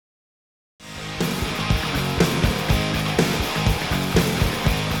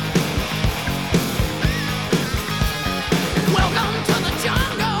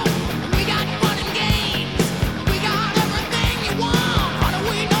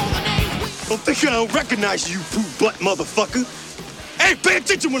Don't think I don't recognize you, poop butt motherfucker. Hey, pay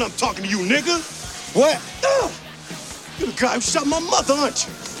attention when I'm talking to you, nigga. What? You're the guy who shot my mother, aren't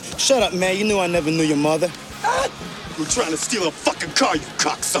you? Shut up, man. You knew I never knew your mother. You were trying to steal a fucking car, you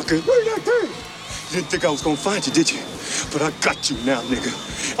cocksucker. What did I do? You didn't think I was gonna find you, did you? But I got you now,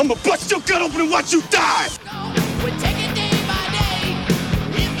 nigga. I'm gonna bust your gut open and watch you die. We're taking day by day.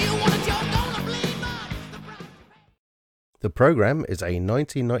 If you want to jump, gonna bleed my... The Programme is a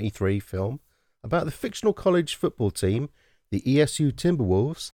 1993 film about the fictional college football team, the ESU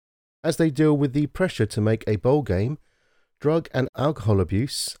Timberwolves, as they deal with the pressure to make a bowl game, drug and alcohol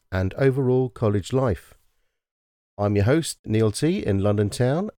abuse, and overall college life. I'm your host, Neil T. in London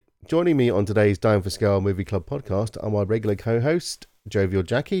town. Joining me on today's Dying for Scale Movie Club podcast are my regular co-host, Jovial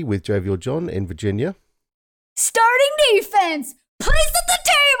Jackie with Jovial John in Virginia. Starting defense! Place at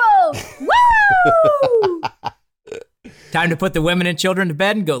the table! Woo! Time to put the women and children to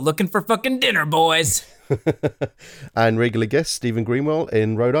bed and go looking for fucking dinner, boys. And regular guest, Stephen Greenwell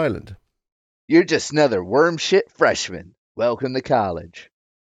in Rhode Island. You're just another worm shit freshman. Welcome to college.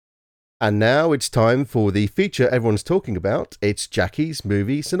 And now it's time for the feature everyone's talking about. It's Jackie's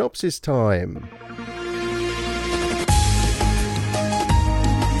movie synopsis time.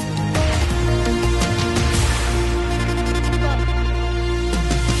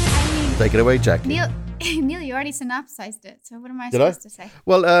 Take it away, Jackie. Neil, you already synopsized it, so what am I Did I? supposed to say?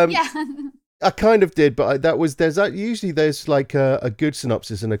 Well, Yeah. I kind of did, but there's like a good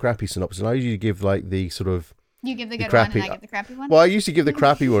synopsis and a crappy synopsis, and I usually give like the sort of You give the good crappy one and I give the crappy one? Well, I usually give the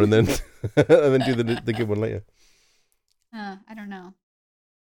crappy one and then and then do the good one later. I don't know.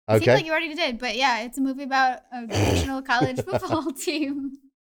 It seems Okay. like you already did, but yeah, it's a movie about a traditional college football team.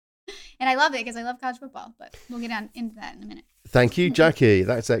 And I love it because I love college football, but we'll get on into that in a minute. Thank you, Jackie.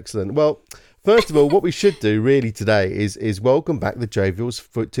 That's excellent. Well, first of all, what we should do really today is welcome back the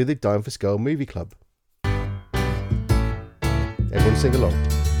Jovials to the Dying for Skull Movie Club. Everyone sing along.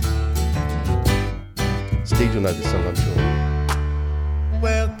 Steve will know this song, I'm sure.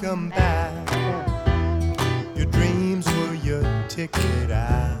 Welcome back. Your dreams were your ticket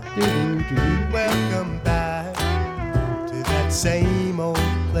out. Welcome back to that same old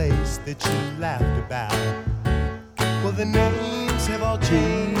place that you laughed about. Well, the names have all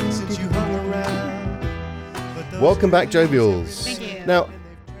changed since you hung around. Welcome back, Jovials. Thank you. Now,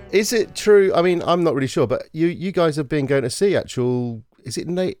 is it true? I mean, I'm not really sure, but you guys have been going to see actual. Is it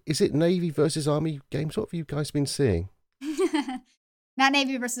Navy versus Army games? What have you guys been seeing? Not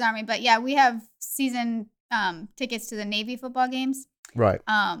Navy versus Army, but yeah, we have season tickets to the Navy football games. Right.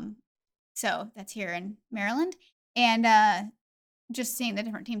 So that's here in Maryland, and just seeing the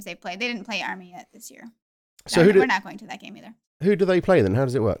different teams they play. They didn't play Army yet this year. So we're not going to that game either. Who do they play then? How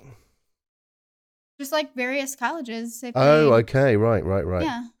does it work? Just like various colleges. They play, Oh, okay, right.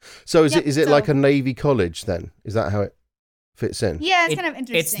 Yeah. So is Yep, it so- like a Navy college then? Is that how it fits in? Yeah, it's kind of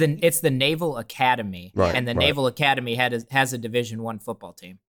interesting. It's the Naval Academy, Right, and the right. Naval Academy has a Division I football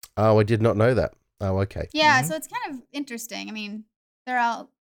team. Oh, I did not know that. Oh, okay. Yeah, so it's kind of interesting. I mean, they're all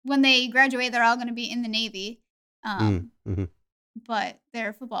when they graduate, they're all going to be in the Navy, Mm-hmm. but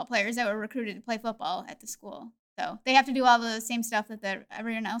they're football players that were recruited to play football at the school. So they have to do all the same stuff that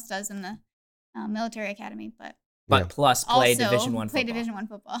everyone else does in the military academy, but Yeah. Plus play also Division I play football. Division I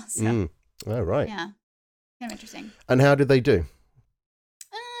football. So Oh, right. yeah, kind of interesting. And how did they do?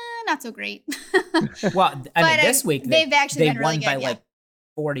 Not so great. Well, I mean, But, this week they've actually they been won really by good, yeah. like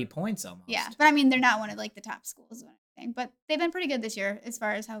 40 points almost. Yeah, but I mean, they're not one of like the top schools or anything, but they've been pretty good this year as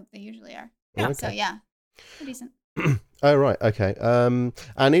far as how they usually are. Yeah. So Okay. yeah, they're decent. Oh, right. Okay.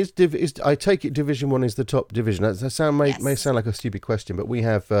 And is I take it Division One is the top division. That may Yes. sound like a stupid question, but we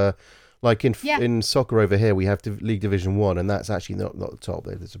have like Yeah. in soccer over here, we have League Division One, and that's actually not the top.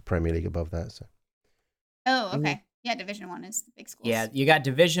 There's a Premier League above that. So. Oh, okay. Yeah, Division I is the big schools. Yeah, you got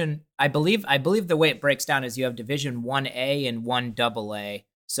Division. I believe the way it breaks down is you have Division 1A and 1AA.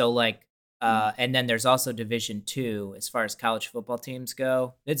 So like, and then there's also Division 2 as far as college football teams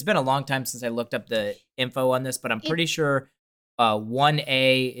go. It's been a long time since I looked up the info on this, but I'm pretty sure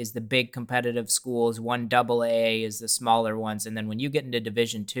 1A is the big competitive schools, 1AA is the smaller ones, and then when you get into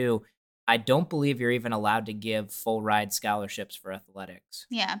Division 2, I don't believe you're even allowed to give full ride scholarships for athletics.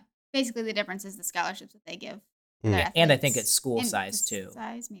 Yeah. Basically, the difference is the scholarships that they give. Mm. their And I athletes. think it's school And size the too.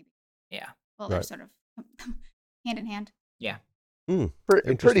 Size, maybe. Yeah. Well, they're Right. sort of hand in hand. Yeah. Pretty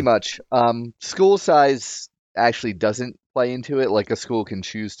Interesting. much. School size actually doesn't play into it. Like a school can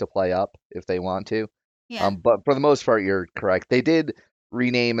choose to play up if they want to. Yeah. But for the most part, you're correct. They did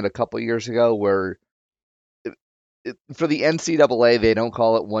rename it a couple years ago where for the NCAA, they don't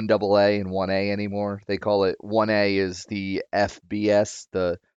call it 1AA and 1A anymore. They call it 1A is the FBS,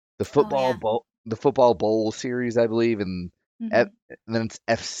 the football yeah. the football bowl series, I believe, and Mhm. and then it's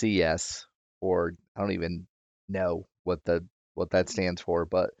FCS, or I don't even know what that stands for,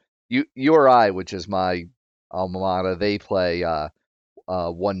 but URI, which is my alma mater, they play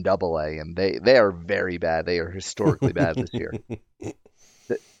 1AA, and they are very bad. They are historically bad this year.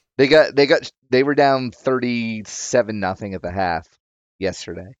 They were down 37-0 at the half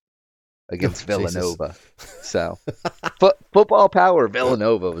yesterday against Oh, Jesus. Villanova. So football power,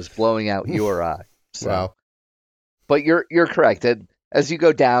 Villanova was blowing out URI. So. Wow. But you're correct. As you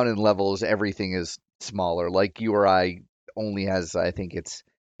go down in levels, everything is smaller. Like URI only has, I think it's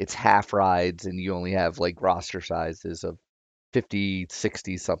half rides, and you only have like roster sizes of 50,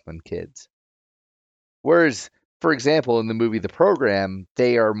 60 something kids. Whereas, for example, in the movie The Program,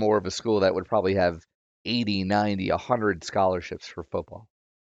 they are more of a school that would probably have 80, 90, 100 scholarships for football.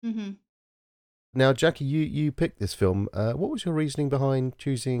 Mhm. Now, Jackie, you picked this film. What was your reasoning behind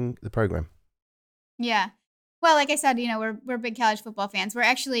choosing the program? Yeah. Well, like I said, we're big college football fans. We're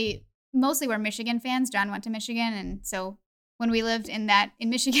actually mostly we're Michigan fans. John went to Michigan, and so when we lived in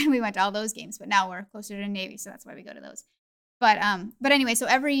Michigan, we went to all those games. But now we're closer to Navy, so that's why we go to those. But anyway, so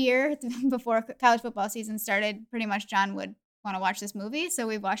every year before college football season started, pretty much John would want to watch this movie. So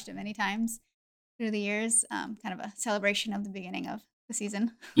we've watched it many times through the years. Kind of a celebration of the beginning of the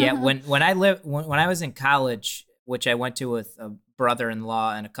season. Yeah, when I was in college, which I went to with a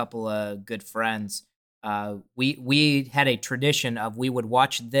brother-in-law and a couple of good friends, we had a tradition of we would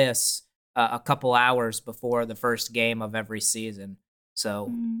watch this a couple hours before the first game of every season.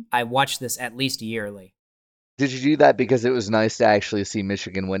 So I watched this at least yearly. Did you do that because it was nice to actually see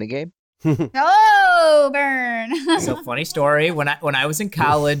Michigan win a game? Oh, burn! So funny story. When I was in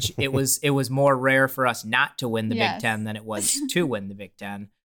college, it was more rare for us not to win the Big Ten than it was to win the Big Ten.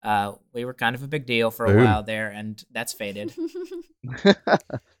 We were kind of a big deal for a while there, and that's faded.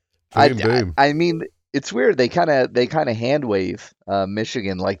 Boom. I mean, it's weird. They kind of hand wave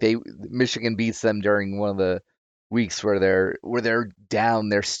Michigan, like Michigan beats them during one of the weeks where they're down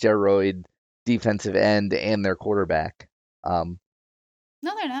their steroid defensive end and their quarterback.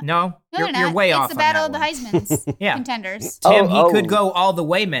 No, they're not. No, they're not. you're way off. It's the battle of on the that one. Heisman's Yeah. contenders. Tim, Oh, he could go all the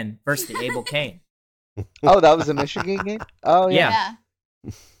way, man, versus the Abel Kane. Oh, that was a Michigan game? Oh, yeah.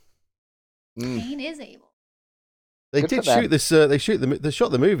 Yeah. Kane is able. They Good did for them. shoot this. They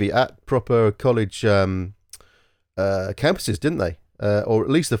shot the movie at proper college campuses, didn't they? Or at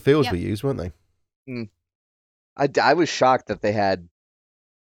least the fields Yep. were used, weren't they? I was shocked that they had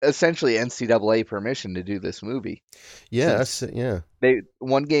essentially NCAA permission to do this movie. Yeah, Since- that's it. Yeah.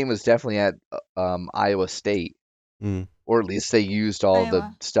 One game was definitely at Iowa State, Mm. or at least they used all the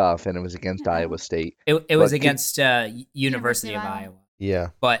Iowa. stuff, and it was against Yeah. Iowa State. It was But against University of Iowa. Yeah.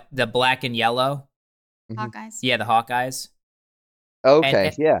 But the black and yellow, Hawkeyes. yeah, the Hawkeyes. Okay,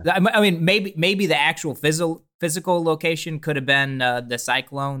 And- yeah. I mean, maybe the actual physical location could have been the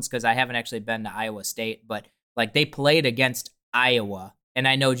Cyclones, because I haven't actually been to Iowa State, but like they played against Iowa, and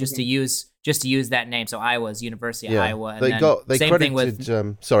I know just to use that name, so Iowa's University of Yeah. Iowa. And They then same thing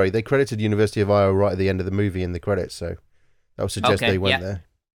credited. with They credited University of Iowa right at the end of the movie in the credits, so that would suggest Okay, they went yeah. there.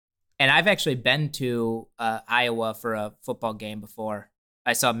 And I've actually been to Iowa for a football game before.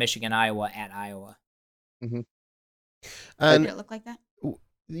 I saw Michigan, Iowa at Iowa. Did And it look like that?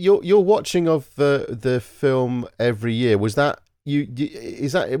 your watching of the film every year, was that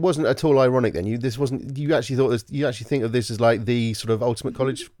is that it wasn't at all ironic then? You actually think of this as like the sort of ultimate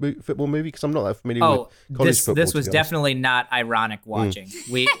college football movie? Because I'm not that familiar with college football. This was to be honest. definitely not ironic watching.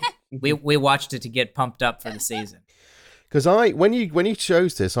 We watched it to get pumped up for the season. Because when you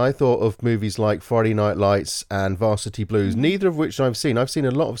chose this, I thought of movies like Friday Night Lights and Varsity Blues, neither of which I've seen. I've seen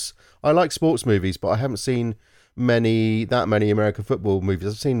a lot of. I like sports movies, but I haven't seen that many American football movies.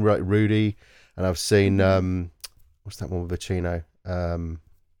 I've seen Rudy, and I've seen what's that one with Pacino?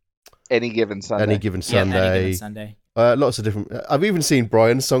 Any Given Sunday. Any Given Yeah, Sunday. Any Given Sunday. Lots of different. I've even seen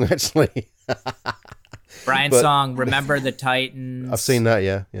Brian's Song actually. Brian's But- song, Remember the Titans. I've seen that.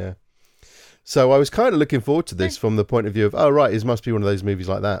 Yeah. So I was kind of looking forward to this from the point of view of, oh right, it must be one of those movies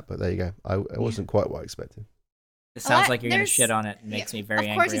like that. But there you go. It wasn't quite what I expected. It sounds Well, like you're going to there's- shit on it. It makes me very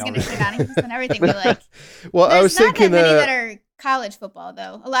Of course angry. he's going already. to shit on it. He's done everything we like. Well, I was There's not thinking. that many that are college football,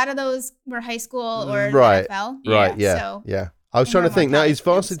 though. A lot of those were high school or the Right. NFL. Right. Yeah. So Yeah. I was I trying to know think. more Now, is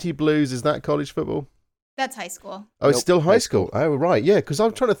college games. Varsity Blues, is that college football? that's high school. Oh, it's Nope, still high high school. Oh, right. Yeah, because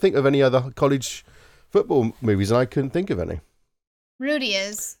I'm trying to think of any other college football movies, and I couldn't think of any. Rudy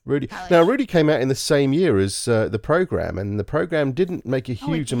is. Rudy. College. Now, Rudy came out in the same year as the program, and the program didn't make a Oh, it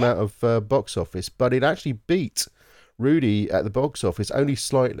huge did? amount of box office, but it actually beat Rudy at the box office only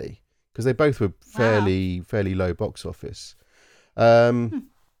slightly because they both were fairly low box office.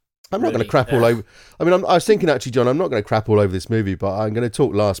 I'm not going to Rudy. crap all over. I mean, I was thinking actually, John, I'm not going to crap all over this movie, but I'm going to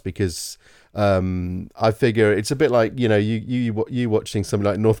talk last because I figure it's a bit like, you know, you watching something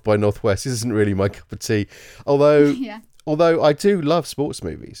like North by Northwest. This isn't really my cup of tea. Although I do love sports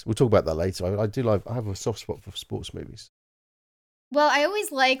movies. We'll talk about that later. I have a soft spot for sports movies. Well, I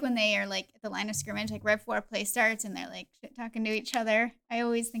always like when they are like at the line of scrimmage, like right before play starts, and they're like shit talking to each other. I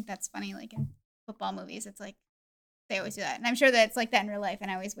always think that's funny. Like in football movies, it's like they always do that, and I'm sure that it's like that in real life. And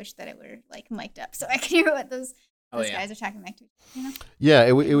I always wish that it were like mic'd up so I can hear what those guys are talking back to. You know? Yeah,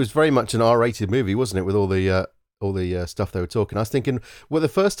 it was very much an R-rated movie, wasn't it? With all the stuff they were talking. I was thinking, well, the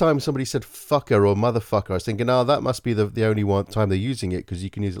first time somebody said fucker or motherfucker, I was thinking, oh, that must be the only one time they're using it because you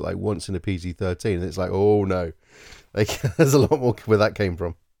can use it like once in a PG-13, and it's like, oh no. Like, there's a lot more where that came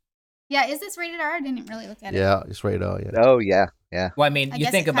from. Yeah, is this rated R? I didn't really look at it. Yeah, it's rated R. Yeah. Oh yeah, yeah. Well, I mean, I you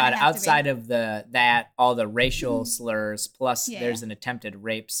guess think it kinda about it, has to be. outside of all the racial slurs, plus Yeah, there's yeah. an attempted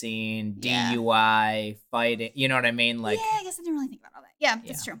rape scene, Yeah. DUI, fighting. You know what I mean? Like, yeah, I guess I didn't really think about all that. Yeah,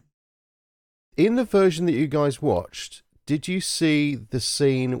 that's true. In the version that you guys watched, did you see the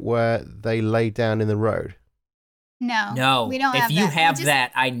scene where they lay down in the road? no. we don't if have you that. have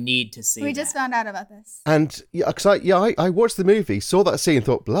that, I need to see. We just found out about this. And I watched the movie, saw that scene,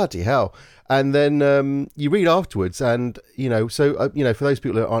 thought bloody hell, and then you read afterwards, and for those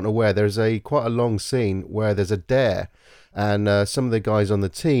people that aren't aware, there's quite a long scene where there's a dare, and some of the guys on the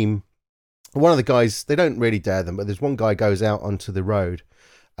team, one of the guys, they don't really dare them, but there's one guy goes out onto the road,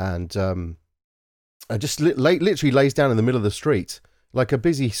 and just literally lays down in the middle of the street, like a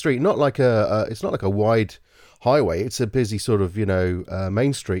busy street, not like it's not like a wide highway, it's a busy sort of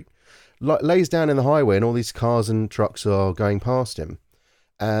main street, lays down in the highway, and all these cars and trucks are going past him,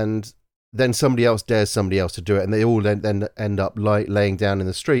 and then somebody else dares somebody else to do it, and they all then end up laying down in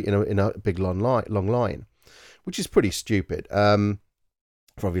the street in a big long line, which is pretty stupid for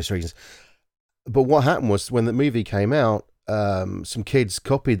obvious reasons. But what happened was, when the movie came out, some kids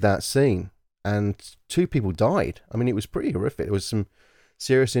copied that scene, and 2 people died. I mean, it was pretty horrific. There was some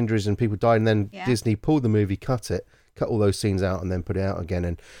serious injuries and people died, and then Disney pulled the movie, cut all those scenes out, and then put it out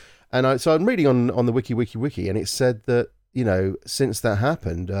again. So I'm reading on the wiki, and it said that since that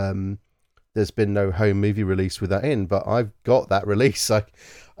happened, there's been no home movie release with that in. But I've got that release,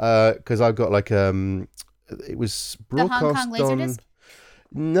 because I've got it was broadcast Hong Kong on. Laserdisc?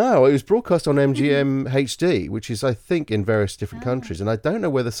 No, it was broadcast on MGM HD, which is, I think, in various different countries, and I don't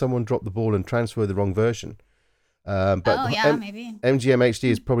know whether someone dropped the ball and transferred the wrong version. But maybe. MGM HD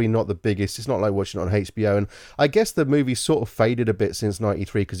is probably not the biggest. It's not like watching it on HBO, and I guess the movie sort of faded a bit since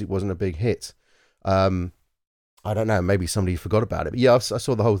 '93 because it wasn't a big hit. I don't know. Maybe somebody forgot about it. But yeah, I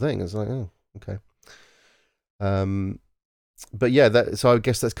saw the whole thing. I was like, oh, okay. But yeah, so I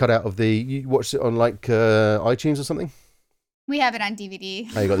guess that's cut out of you watched it on iTunes or something. We have it on DVD.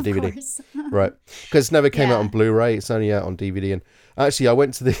 Oh, you got the of DVD. course. Right, because it never came out Yeah. on Blu-ray. It's only out on DVD. And actually, I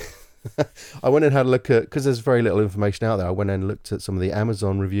went to I went and had a look at, because there's very little information out there, I went and looked at some of the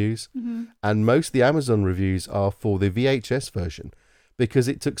Amazon reviews, and most of the Amazon reviews are for the VHS version, because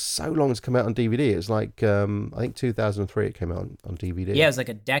it took so long to come out on DVD. It was like, I think 2003 it came out on DVD. Yeah, it was like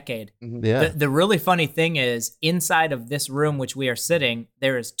a decade. Yeah. The really funny thing is, inside of this room which we are sitting,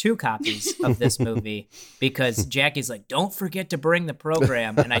 there is 2 copies of this movie, because Jackie's like, don't forget to bring the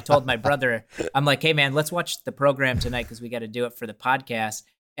program. And I told my brother, I'm like, hey man, let's watch the program tonight because we got to do it for the podcast.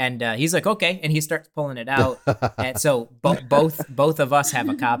 And he's like, okay. And he starts pulling it out. And so both of us have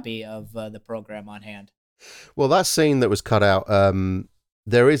a copy of the program on hand. Well, that scene that was cut out,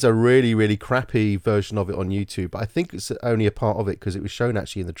 there is a really, really crappy version of it on YouTube, but I think it's only a part of it because it was shown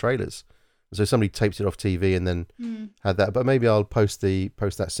actually in the trailers. So somebody taped it off TV and then had that. But maybe I'll post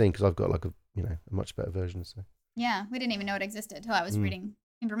that scene because I've got a much better version. So Yeah, we didn't even know it existed until I was reading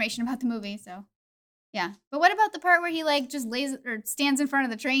information about the movie. So yeah, but what about the part where he just lays or stands in front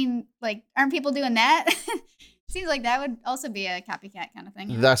of the train? Like, aren't people doing that? Seems like that would also be a copycat kind of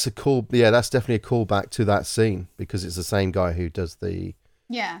thing. that's that's definitely a callback to that scene because it's the same guy who does the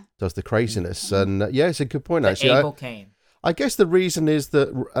craziness. And it's a good point actually. Abel Kane. I guess the reason is that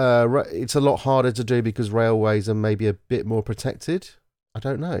it's a lot harder to do because railways are maybe a bit more protected. I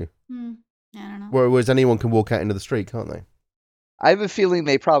don't know. I don't know. Whereas anyone can walk out into the street, can't they? I have a feeling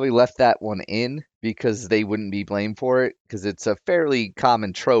they probably left that one in because they wouldn't be blamed for it, because it's a fairly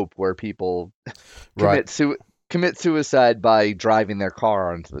common trope where people commit suicide by driving their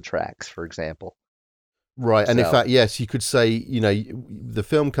car onto the tracks, for example. Right, and in So- fact, yes, you could say, the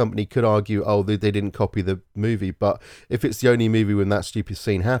film company could argue, oh, they didn't copy the movie, but if it's the only movie when that stupid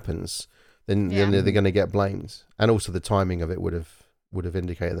scene happens, then they're going to get blamed. And also the timing of it would have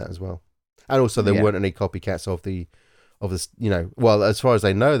indicated that as well. And also there weren't any copycats of of this. You know, well, as far as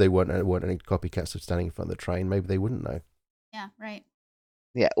they know, they weren't any copycats of standing in front of the train. Maybe they wouldn't know. Yeah, right.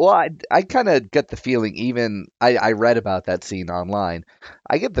 Yeah, well, I kind of get the feeling, even I read about that scene online.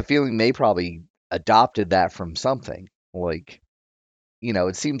 I get the feeling they probably adopted that from something. Like,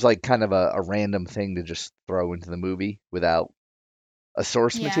 it seems like kind of a random thing to just throw into the movie without a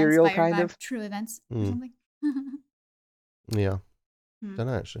source Yeah, material, inspired kind by of. true events or Mm. something. Yeah, Hmm. don't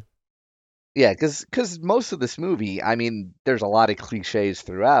know actually. Yeah, because most of this movie, I mean, there's a lot of cliches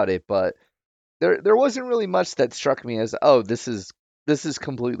throughout it, but there wasn't really much that struck me as, oh, this is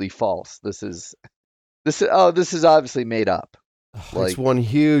completely false. This is obviously made up. It's Like, one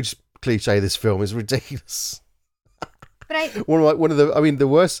huge cliche. This film is ridiculous. But I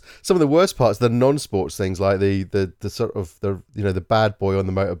Some of the worst parts, the non-sports things, like the sort of the bad boy on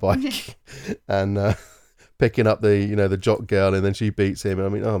the motorbike and picking up the jock girl, and then she beats him. I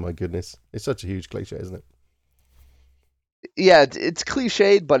mean, oh my goodness, it's such a huge cliche, isn't it? yeah, it's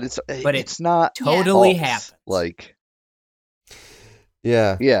cliched, but it's not Totally false. happens. Like,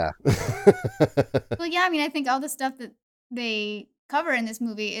 Yeah. yeah, well, yeah, I mean, I think all the stuff that they cover in this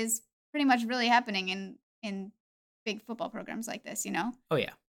movie is pretty much really happening in big football programs like this, you know? Oh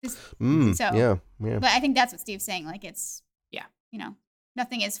yeah. So- yeah. But I think that's what Steve's saying. Like, it's, Yeah.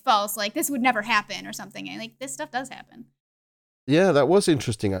 Nothing is false. Like, this would never happen or something. And, like, this stuff does happen. Yeah, that was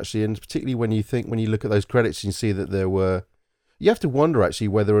interesting actually, and particularly when you look at those credits and you see that you have to wonder actually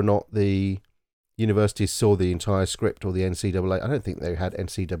whether or not the universities saw the entire script or the NCAA. I don't think they had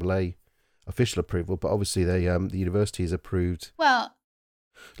NCAA official approval, but obviously the universities approved. Well,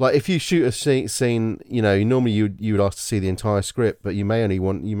 Like if you shoot a scene, normally you would ask to see the entire script, but you may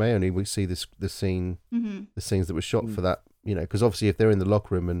only see the scene, mhm. the scenes that were shot for that, because obviously if they're in the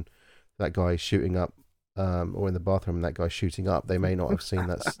locker room and that guy is shooting up, or in the bathroom and that guy's shooting up, they may not have seen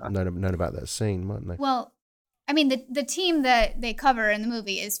that, known about that scene, mightn't they? Well, I mean, the team that they cover in the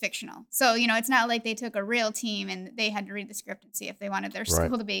movie is fictional. So, it's not like they took a real team and they had to read the script and see if they wanted their Right.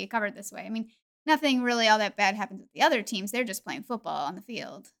 school to be covered this way. I mean, nothing really all that bad happens with the other teams. They're just playing football on the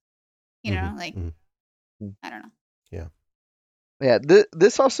field. Mhm. I don't know. yeah.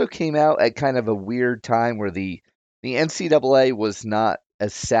 This also came out at kind of a weird time where the NCAA was not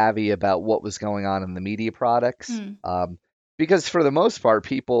as savvy about what was going on in the media products. Hmm. Because for the most part,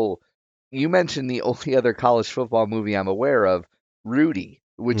 you mentioned the only other college football movie I'm aware of, Rudy,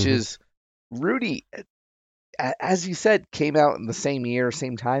 which Mhm. is Rudy, as you said, came out in the same year,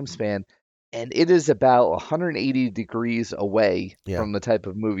 same time span, and it is about 180 degrees away Yeah. from the type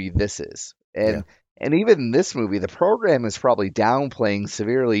of movie this is. Yeah. And even in this movie, the program is probably downplaying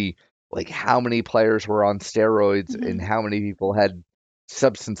severely like how many players were on steroids Mhm. and how many people had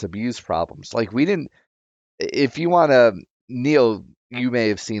substance abuse problems. Like we didn't. If you want to, Neil, you may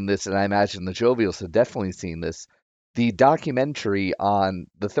have seen this, and I imagine the Jovials have definitely seen this. The documentary on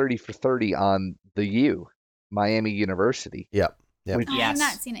the 30 for 30 on the U, Miami University. Yeah. Yeah. Which- Oh, Yes. I've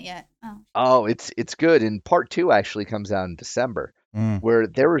not seen it yet. Oh. Oh, it's good. And part 2 actually comes out in December, where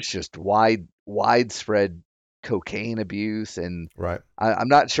there was just widespread cocaine abuse, and Right. I'm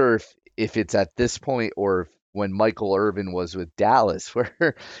not sure if it's at this point or if when Michael Irvin was with Dallas,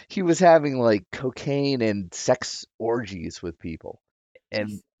 where he was having like cocaine and sex orgies with people.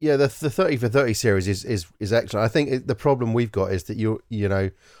 And Yeah, the 30 for 30 series is excellent. I think the problem we've got is that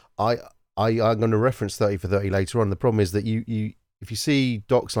I'm going to reference 30 for 30 later on. The problem is that you if you see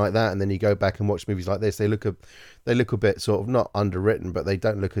docs like that and then you go back and watch movies like this, they look a bit sort of not underwritten, but they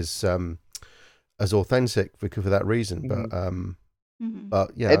don't look as authentic for that reason. Mhm.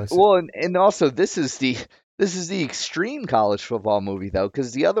 But yeah, and also this is the extreme college football movie though,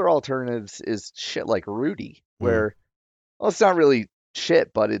 because the other alternatives is shit like Rudy, where well, it's not really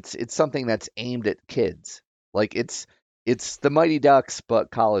shit, but it's something that's aimed at kids. Like it's the Mighty Ducks, but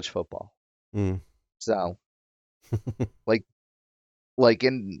college football. Mm. So,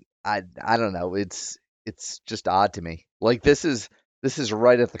 and I don't know. It's just odd to me. Like this is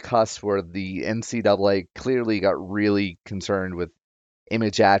right at the cusp where the NCAA clearly got really concerned with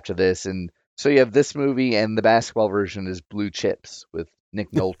image after this, and so you have this movie, and the basketball version is Blue Chips with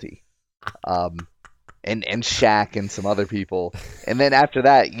Nick Nolte, and Shaq and some other people, and then after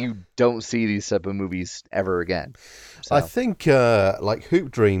that you don't see these type of movies ever again. So. I think like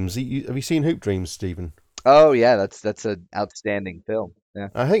Hoop Dreams. Have you seen Hoop Dreams, Stephen? Oh yeah, that's an outstanding film. Yeah.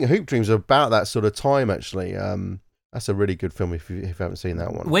 I think Hoop Dreams are about that sort of time actually. That's a really good film if you haven't seen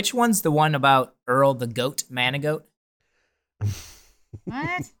that one. Which one's the one about Earl the Goat Manigoat?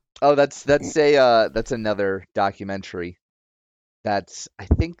 What? Oh, that's another documentary. I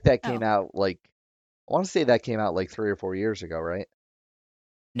think that came out like I want to say that came out like 3 or 4 years ago, right?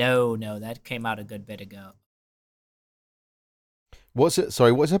 No, that came out a good bit ago. What's it?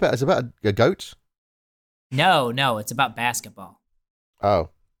 Sorry, what's it about? It's about a goat. No, it's about basketball. Oh,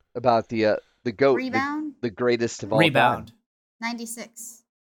 About the goat, Rebound? the greatest of all Rebound. time. 96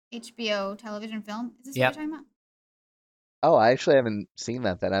 HBO television film. Is this Yep. what you're talking about? Oh, I actually haven't seen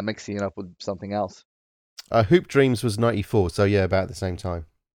that. Then I'm mixing it up with something else. Hoop Dreams was 94, so yeah, about the same time.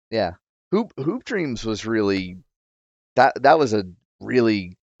 Yeah, Hoop Dreams was really that was a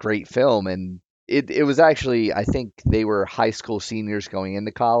really great film, and it was actually, I think they were high school seniors going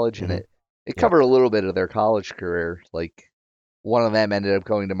into college, and Mhm. it Yeah. covered a little bit of their college career. Like one of them ended up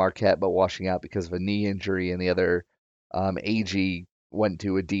going to Marquette but washing out because of a knee injury, and the other AG went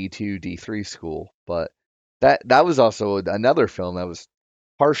to a D2 D3 school. But that was also another film that was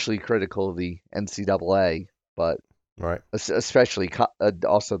partially critical of the NCAA, but Right. especially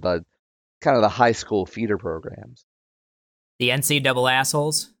also the kind of the high school feeder programs. The NCAA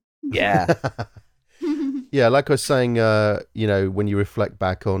assholes. Yeah. Yeah, like I was saying, when you reflect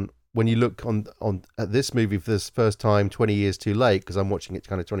back on, when you look on at this movie for this first time 20 years too late, because I'm watching it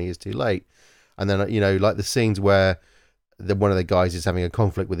kind of 20 years too late, and then, like the scenes where one of the guys is having a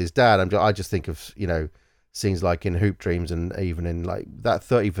conflict with his dad, I just think of, scenes like in Hoop Dreams, and even in like that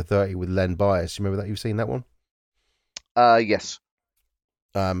 30 for 30 with Len Bias. You remember that? You've seen that one? Yes.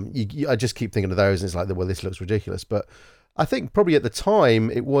 I just keep thinking of those, and it's like, well, this looks ridiculous. But I think probably at the time,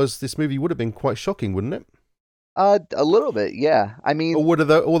 this movie would have been quite shocking, wouldn't it? A little bit, yeah. I mean, Or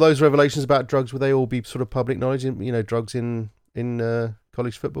would all those revelations about drugs, would they all be sort of public knowledge? Drugs in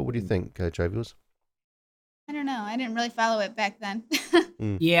college football. What do you think, Jovials? I don't know. I didn't really follow it back then.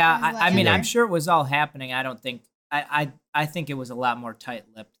 Yeah, I was I mean, younger. I'm sure it was all happening. I don't think I think it was a lot more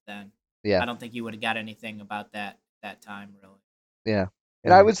tight-lipped then. yeah, I don't think you would have got anything about that time really. yeah.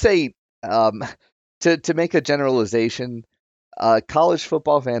 And I would say, to make a generalization, college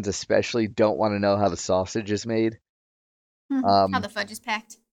football fans especially don't want to know how the sausage is made. How the fudge is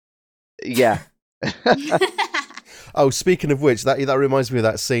packed. Yeah. Oh, speaking of which, that reminds me of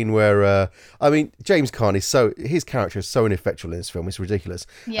that scene where James Caan his character is so ineffectual in this film. It's ridiculous.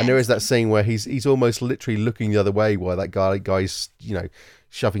 Yeah, And there is that scene where he's almost literally looking the other way while that guy's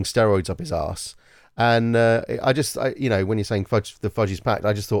shoving steroids up his ass. And when you're saying the fudge is packed,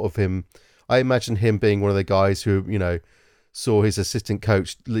 I just thought of him. I imagine him being one of the guys who saw his assistant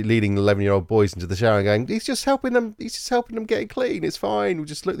coach leading 11-year-old boys into the shower and going, he's just helping them get it clean. It's fine. We'll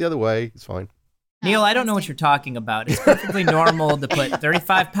just look the other way. It's fine. Neil, I don't know what you're talking about. It's perfectly normal to put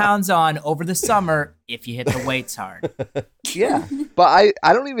 35 pounds on over the summer if you hit the weights hard. Yeah. But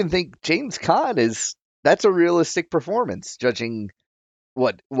I don't even think James Caan that's a realistic performance, judging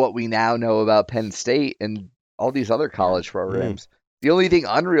what we now know about Penn State and all these other college programs. The only thing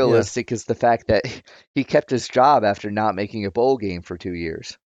unrealistic is the fact that he kept his job after not making a bowl game for 2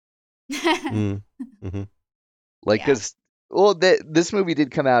 years. Mm-hmm. Like, because this movie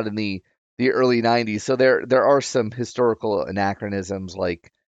did come out in the early 90s, so there are some historical anachronisms.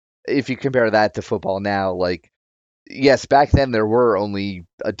 Like, if you compare that to football now, like, yes, back then there were only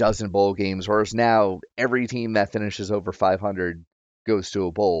a dozen bowl games, whereas now every team that finishes over 500 goes to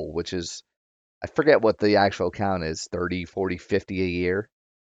a bowl, which is, I forget what the actual count is, 30, 40, 50 a year.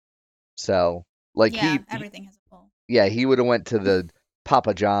 So, like, yeah, everything has a bowl. yeah, he would have went to the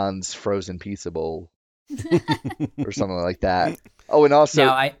Papa John's frozen pizza bowl or something like that. Oh, and also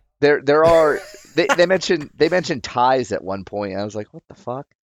Now, there are they mentioned ties at one point, and I was like, what the fuck?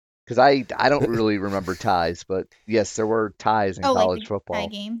 Because I don't really remember ties, but yes, there were ties in college like the football. tie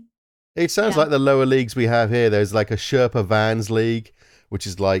game. It sounds Yeah. like the lower leagues we have here. There's like a Sherpa Vans League, which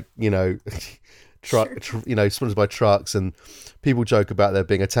is like, sponsored by trucks, and people joke about there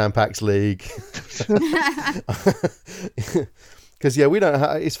being a Tampax League. Because, we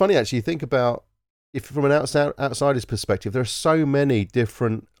don't it's funny actually, you think about, if from an outsider's perspective, there are so many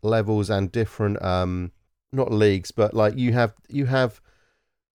different levels and different, not leagues, but like you have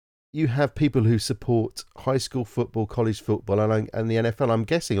people who support high school football, college football, and the NFL. I'm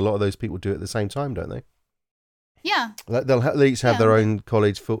guessing a lot of those people do it at the same time, don't they? Yeah. They'll each have their own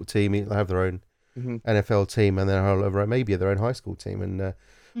college football team. They'll have their own NFL team, and then maybe their own high school team. And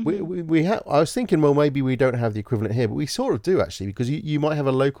we have. I was thinking, well, maybe we don't have the equivalent here, but we sort of do actually, because you might have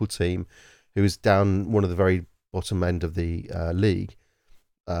a local team who is down one of the very bottom end of the league,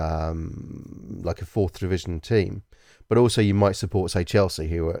 like a 4th division team. But also, you might support, say, Chelsea,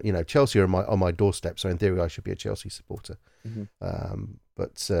 who are, Chelsea are on my doorstep. So in theory, I should be a Chelsea supporter. Yeah.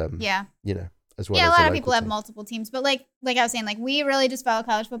 As well. Yeah, as a lot of local people have team. multiple teams, but like I was saying, like we really just follow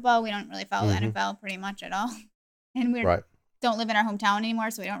college football. We don't really follow the NFL pretty much at all, and we don't live in our hometown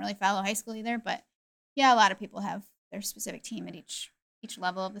anymore, so we don't really follow high school either. But yeah, a lot of people have their specific team at each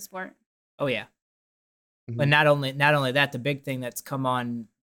level of the sport. oh yeah. But not only that, the big thing that's come on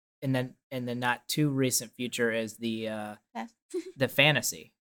in the not too recent future is the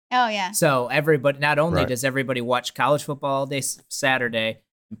fantasy. Oh yeah. So everybody, not only Right. does everybody watch college football all day Saturday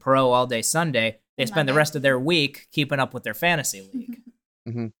and pro all day Sunday, they spend the Monday. rest of their week keeping up with their fantasy league.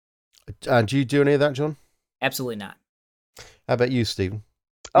 Do you do any of that, John? Absolutely not. How about you, Stephen?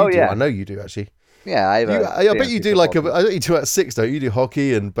 Oh, You do. yeah. I know you do actually. Yeah, I have I bet you do I bet you do at 6 though. You do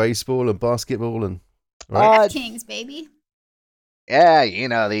hockey and baseball and basketball and right? Kings, baby. Yeah, you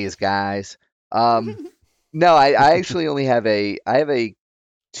know these guys. No, I actually only have I have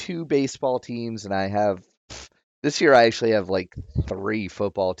 2 baseball teams, and I have this year I actually have like 3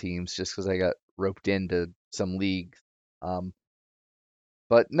 football teams just because I got roped into some league.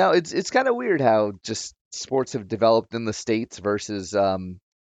 But no, it's kind of weird how just sports have developed in the States versus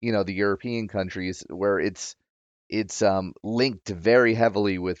you know, the European countries where it's linked very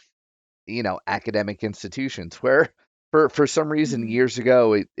heavily with, you know, academic institutions where for some reason years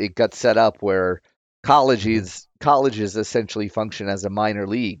ago it got set up where colleges essentially function as a minor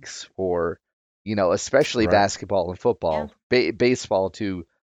leagues for, you know, especially Right. basketball and football, baseball to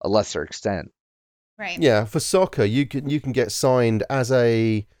a lesser extent. Right. Yeah, for soccer, you can get signed as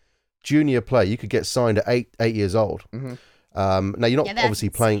a junior player. You could get signed at 8 years old. Mhm. Now you're not Yeah, that's obviously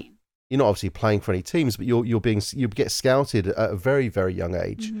playing. insane. You're not obviously playing for any teams, but you get scouted at a very, very young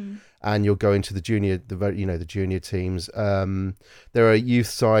age, and you'll go into the junior teams. There are youth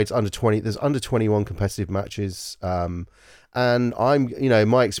sides under 20. There's under 21 competitive matches. And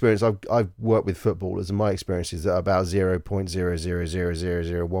my experience, I've worked with footballers, and my experience is that about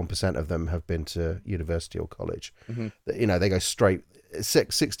 0.0000001% of them have been to university or college. You know, they go straight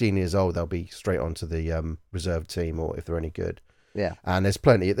 16 years old, they'll be straight onto the reserve team, or if they're any good. Yeah. And there's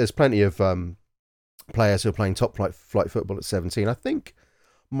plenty of players who are playing top flight football at 17. I think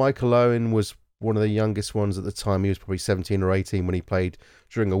Michael Owen was one of the youngest ones at the time. He was probably 17 or 18 when he played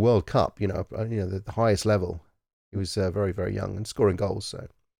during a World Cup, the highest level. He was very, very young and scoring goals. So,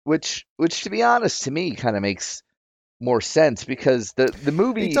 Which to be honest, to me kind of makes more sense because the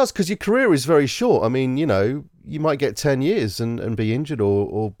movie it does, because your career is very short. I mean, you might get 10 years and be injured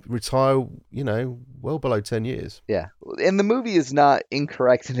or retire, well below 10 years. Yeah, and the movie is not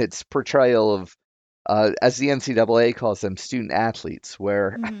incorrect in its portrayal of, as the NCAA calls them, student athletes,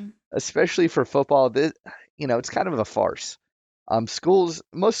 where, especially for football, it's kind of a farce.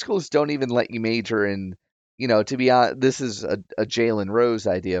 Most schools don't even let you major in, to be honest, this is a Jalen Rose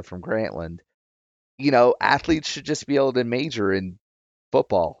idea from Grantland. Athletes should just be able to major in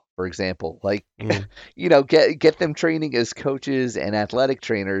football, for example. Like, get them training as coaches and athletic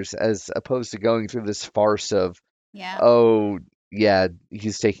trainers as opposed to going through this farce of,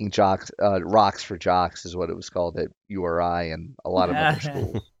 he's taking rocks for jocks is what it was called at URI and a lot of other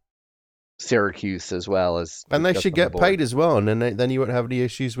schools. Syracuse as well as. And they should get paid as well, and then you won't have any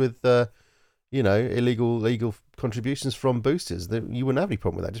issues with, illegal contributions from boosters. You wouldn't have any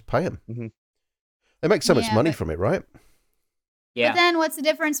problem with that. Just pay them. Mm-hmm. They make so much money from it, right? Yeah. But then what's the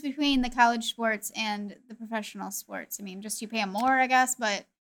difference between the college sports and the professional sports? I mean, just you pay them more, I guess, but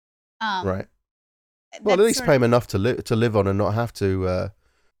right. Well, at least pay them enough to live on and not have to. No,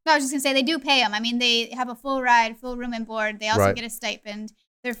 I was just gonna say they do pay them. I mean, they have a full ride, full room and board. They also get a stipend.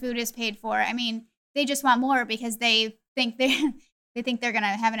 Their food is paid for. I mean, they just want more because they think they're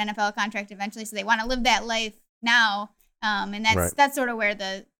gonna have an NFL contract eventually, so they want to live that life now. And that's sort of where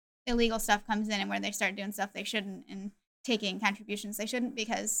the illegal stuff comes in, and where they start doing stuff they shouldn't and taking contributions they shouldn't,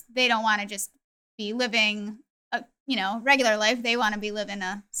 because they don't want to just be living a regular life. They want to be living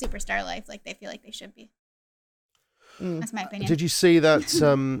a superstar life, like they feel like they should be. That's my opinion. Did you see that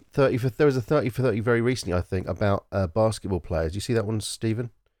 30 for there was a 30 for 30 very recently, I think, about basketball players? Did you see that one,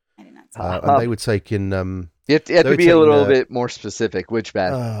 Stephen? I did not see And they were taking you have to be a little bit more specific. Which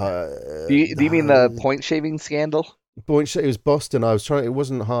bad? Do you mean the point shaving scandal? It was Boston. It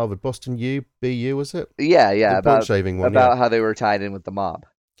wasn't Harvard. Boston BU, was it? Yeah, the about point shaving one. About how they were tied in with the mob.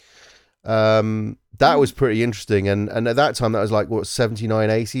 That was pretty interesting, and at that time that was like 79,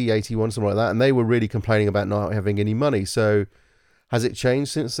 80, 81, something like that, and they were really complaining about not having any money. So has it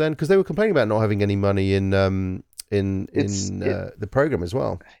changed since then? Because they were complaining about not having any money in the program as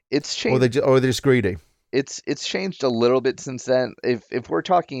well. It's changed, or they're just greedy. It's changed a little bit since then. If we're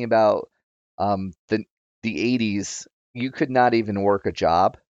talking about the 80s, you could not even work a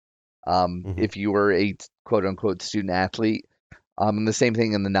job if you were a quote unquote student athlete. And the same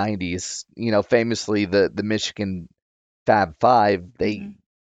thing in the 90s. Famously the Michigan Fab Five, they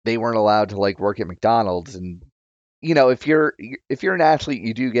weren't allowed to work at McDonald's, and if you're an athlete,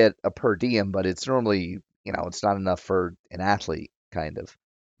 you do get a per diem, but it's normally it's not enough for an athlete kind of.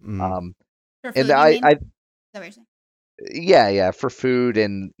 For food, and that what you're saying? Yeah, for food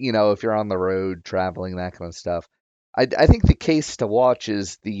and if you're on the road traveling, that kind of stuff. I think the case to watch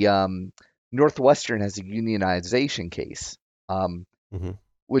is the Northwestern has a unionization case, hmm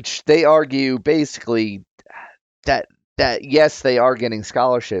which they argue basically that yes, they are getting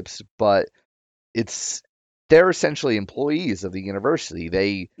scholarships, but it's they're essentially employees of the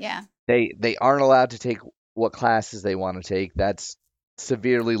university. Yeah. They aren't allowed to take what classes they want to take. That's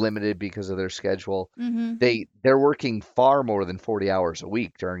severely limited because of their schedule. Mm-hmm. They're working far more than 40 hours a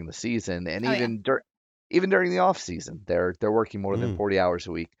week during the season, and Oh, yeah. even during the off season, they're working more than Mm. 40 hours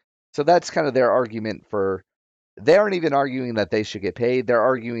a week. So that's kind of their argument for. They aren't even arguing that they should get paid. They're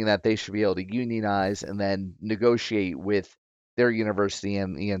arguing that they should be able to unionize and then negotiate with their university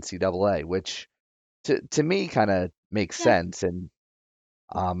and the NCAA, which to me kind of makes Yeah. sense. And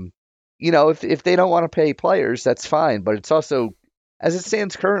if they don't want to pay players, that's fine. But it's also, as it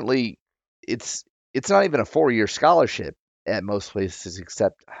stands currently, it's not even a 4-year scholarship at most places,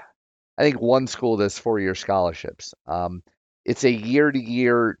 except I think one school does 4-year scholarships. It's a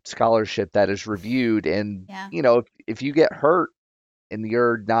year-to-year scholarship that is reviewed, and Yeah. if you get hurt and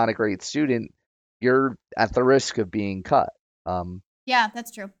you're not a great student, you're at the risk of being cut. Yeah,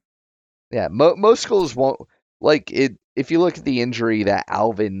 that's true. Yeah, most schools won't like it. If you look at the injury that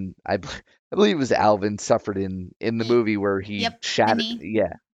Alvin, I believe it was Alvin suffered in the movie where he Yep, the shattered. knee.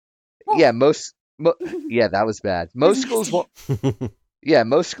 Yeah, Woof. yeah, yeah, that was bad. Most schools nasty. won't. Yeah,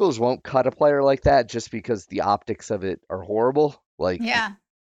 most schools won't cut a player like that just because the optics of it are horrible. Like, Yeah.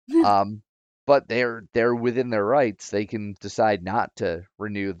 but they're within their rights. They can decide not to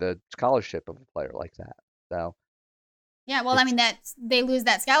renew the scholarship of a player like that. So Yeah, well, I mean, they lose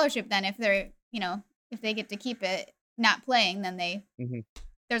that scholarship then if they're, if they get to keep it not playing, then Mhm.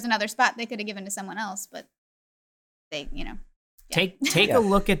 there's another spot they could have given to someone else, but they, yeah. Take Yeah. a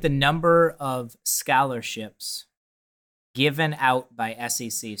look at the number of scholarships given out by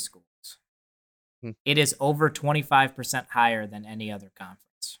SEC schools. Hmm. It is over 25% higher than any other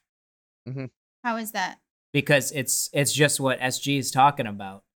conference. How is that? Because it's just what SG is talking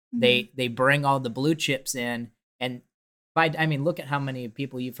about. Mm-hmm. They bring all the blue chips in, and look at how many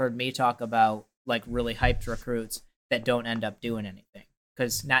people you've heard me talk about, like really hyped recruits that don't end up doing anything.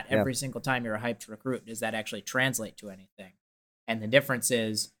 Because not Yeah. every single time you're a hyped recruit does that actually translate to anything. And the difference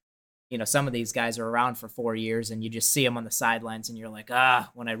is, some of these guys are around for 4 years, and you just see them on the sidelines, and you're like,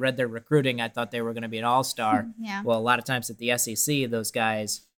 when I read their recruiting, I thought they were going to be an all-star. Yeah. Well, a lot of times at the SEC, those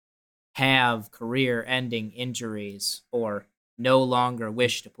guys have career-ending injuries or no longer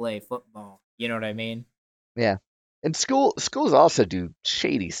wish to play football. You know what I mean? Yeah. And schools also do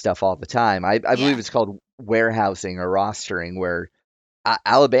shady stuff all the time. I believe Yeah. it's called warehousing or rostering, where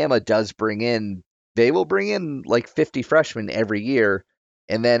Alabama does they will bring in like 50 freshmen every year,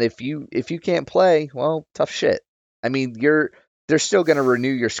 and then if you can't play, well, tough shit. I mean, they're still going to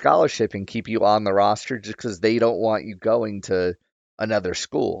renew your scholarship and keep you on the roster just because they don't want you going to another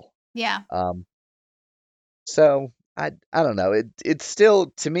school. Yeah. So I don't know. It's still,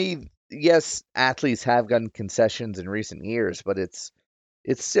 to me, yes, athletes have gotten concessions in recent years, but it's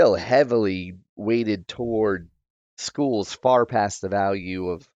still heavily weighted toward schools far past the value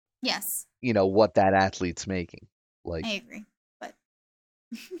of Yes. what that athlete's making. Like, I agree. But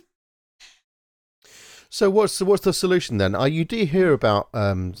So what's the solution then? You do hear about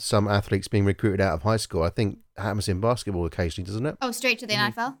some athletes being recruited out of high school. I think it happens in basketball occasionally, doesn't it? oh, straight to the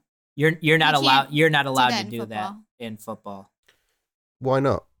NFL? You're not You allowed. can't You're not allowed that to in do that football. in football. Why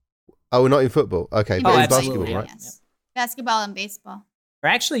not? Oh, not in football. Okay, In but in absolutely, basketball, yeah. right? Yes. Basketball and baseball. Or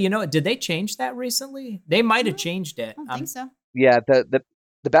actually, did they change that recently? They might have changed it. I don't think so. yeah,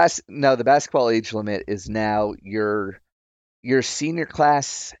 the basketball age limit is now your senior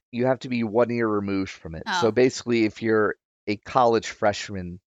class. You have to be 1 year removed from it. So Oh. basically, if you're a college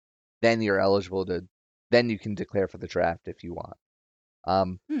freshman, then you're eligible then you can declare for the draft if you want.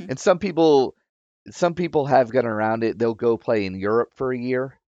 And some people have gone around it. They'll go play in Europe for a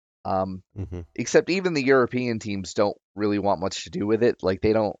year. Mm-hmm. Except even the European teams don't really want much to do with it. Like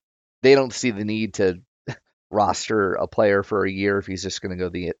they don't see the need to roster a player for a year if he's just going to go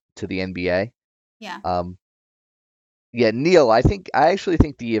to the NBA. Yeah. Yeah, Neil, I actually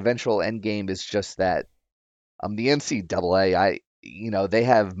think the eventual end game is just that the NCAA, they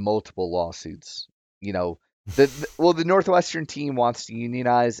have multiple lawsuits. The Northwestern team wants to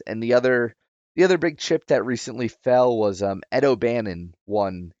unionize, and the other big chip that recently fell was Ed O'Bannon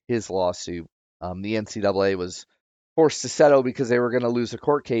won his lawsuit. The NCAA was forced to settle because they were going to lose a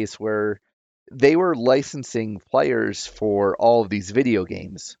court case where they were licensing players for all of these video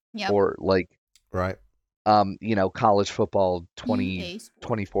games Yep. for like Right. college football EA Sports.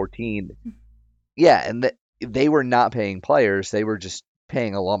 2014. Yeah, and they were not paying players. They were just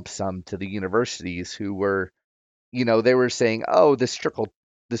paying a lump sum to the universities who were, they were saying, oh, this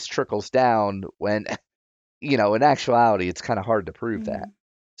trickles down when, in actuality, it's kind of hard to prove that.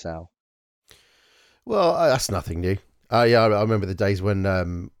 So. Well, that's nothing new. Yeah, I remember the days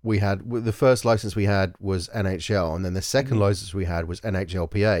when we had the first license we had was NHL, and then the second license we had was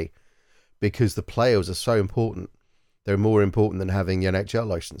NHLPA, because the players are so important. They're more important than having the NHL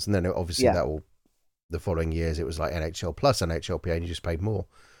license, and then obviously the following years it was like NHL plus NHLPA, and you just paid more.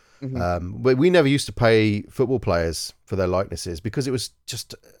 But we never used to pay football players for their likenesses because it was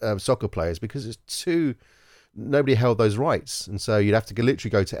just soccer players, because it's nobody held those rights, and so you'd have to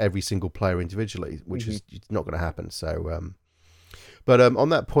literally go to every single player individually, which is not going to happen. So, but on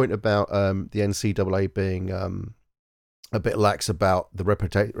that point about the NCAA being a bit lax about the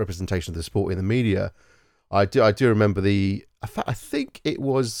representation of the sport in the media, I do remember I think it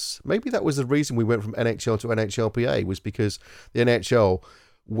was, maybe that was the reason we went from NHL to NHLPA, was because the NHL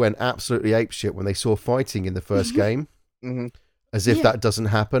went absolutely apeshit when they saw fighting in the first game. As if that doesn't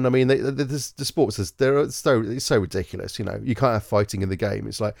happen. I mean, the sports it's so ridiculous. You can't have fighting in the game.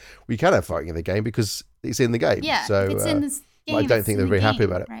 It's like, we can have fighting in the game because it's in the game. Yeah, so it's in this game. I don't think they're very happy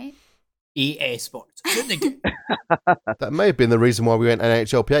about it. Right? EA Sports. It's in the game. That may have been the reason why we went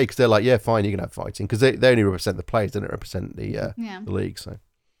NHLPA, because they're like, yeah, fine, you can have fighting, because they only represent the players, they don't represent the league. So,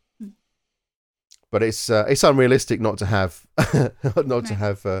 but it's unrealistic not to have not to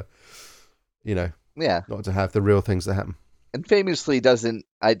have not to have the real things that happen. And famously doesn't,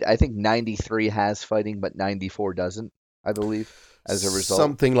 I think 93 has fighting, but 94 doesn't, I believe, as a result.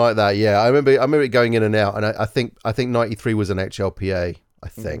 Something like that, yeah. I remember it going in and out, and I think 93 was an HLPA, I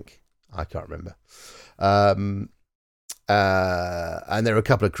think. I can't remember. And there are a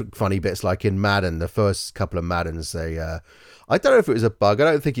couple of funny bits, like in Madden, the first couple of Maddens, I don't know if it was a bug.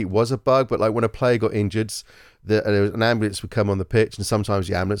 I don't think it was a bug, but like when a player got injured, an ambulance would come on the pitch, and sometimes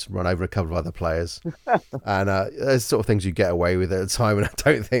the ambulance would run over a couple of other players. And there's sort of things you get away with at the time, and I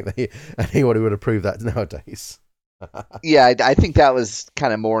don't think anybody would approve that nowadays. Yeah, I think that was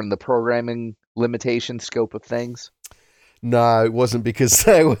kind of more in the programming limitation scope of things. No, it wasn't, because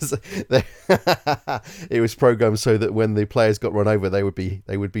it was programmed so that when the players got run over, they would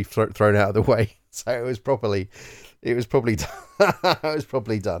be thrown out of the way. So it was probably done. It was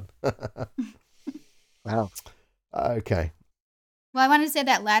probably done. Wow. Okay. Well, I wanted to say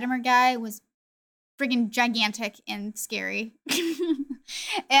that Latimer guy was friggin' gigantic and scary.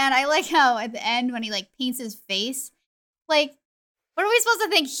 And I like how at the end when he like paints his face, like, what are we supposed to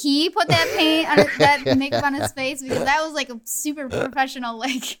think? He put that paint on that makeup on his face? Because that was like a super professional,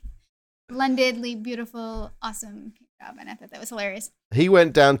 like blendedly beautiful, awesome job, and I thought that was hilarious. He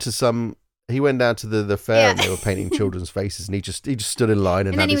went down to the fair, and they were painting children's faces, and he just stood in line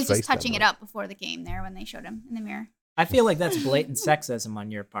and then had he his was face just touching down it up before the game there when they showed him in the mirror. I feel like that's blatant sexism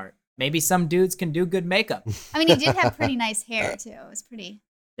on your part. Maybe some dudes can do good makeup. I mean, he did have pretty nice hair too. It was pretty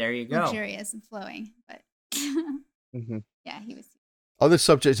There you go. luxurious and flowing, but yeah, he was. On the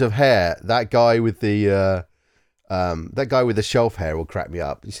subject of hair, that guy with the shelf hair will crack me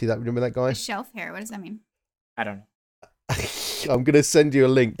up. You see that? Remember that guy? The shelf hair. What does that mean? I don't know. I'm going to send you a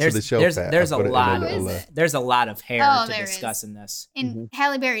link to the shelf hair. There's a I've got it in lot. little, There's a lot of hair Oh, to there discuss is. in this. In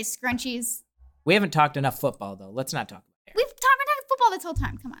Halle Berry's scrunchies. We haven't talked enough football though. Let's not talk about hair. We've been talking football this whole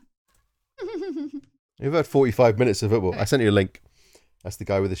time. Come on. We've had 45 minutes of football. I sent you a link. That's the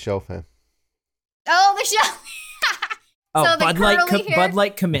guy with the shelf hair. Oh, the shelf. Oh, So the Bud Light, curly hair? Bud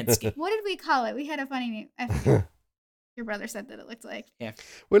Light Kaminsky. What did we call it? We had a funny name. I forget. Your brother said that it looked like. Yeah.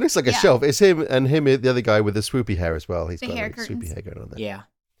 Well, it looks like a Yeah. shelf. It's him, the other guy with the swoopy hair as well. He's The got hair a swoopy curtains. hair going on there. Yeah.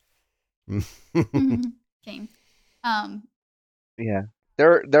 Game. Yeah.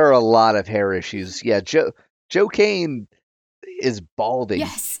 There are a lot of hair issues. Yeah, Joe Kane is balding.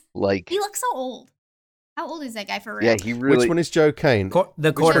 Yes. Like, He looks so old. How old is that guy for real? yeah, he really Which one is Joe Kane? The Which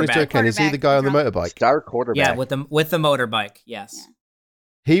one is Joe quarterback. Kane? Is he the guy on the motorbike? star quarterback. Yeah, with the motorbike. Yes. Yeah.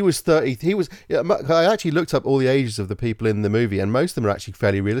 He was 30. He was. Yeah, I actually looked up all the ages of the people in the movie, and most of them are actually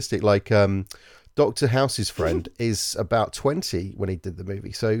fairly realistic. Like Dr. House's friend is about 20 when he did the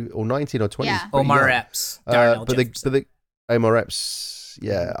movie, so or 19 or 20. Yeah. He's pretty Omar young. Epps. Darnell but Jefferson. the Omar Epps,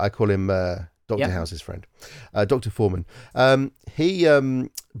 yeah, I call him Dr. Yep. House's friend, Dr. Foreman.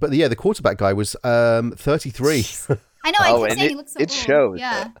 But yeah, the quarterback guy was 33. I know. I Oh, kept and saying he looks so it old. shows.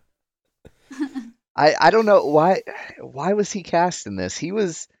 Yeah. I don't know why was he cast in this? He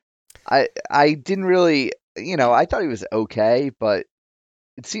was I didn't really, I thought he was okay, but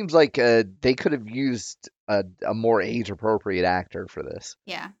it seems like they could have used a more age appropriate actor for this,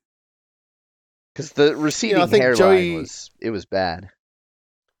 Yeah. because the receding I think hairline Joey- was bad.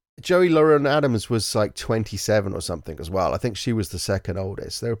 Joey Lauren Adams was like 27 or something as well. I think she was the second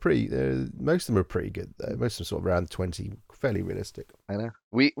oldest. They were most of them are pretty good though. Most of them sort of around 20, fairly realistic. I know.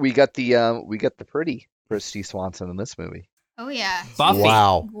 We got the pretty Christy Swanson in this movie. Oh yeah. Buffy.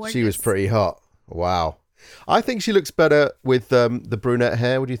 Wow, she Gorgeous. was pretty hot. Wow, I think she looks better with the brunette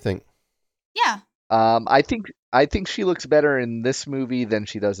hair. What do you think? Yeah. I think she looks better in this movie than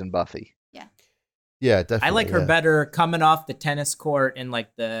she does in Buffy. Yeah, definitely. I like her better coming off the tennis court in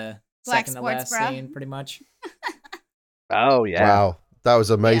like the Black second to sports last bra. scene, pretty much. Oh yeah. Wow, that was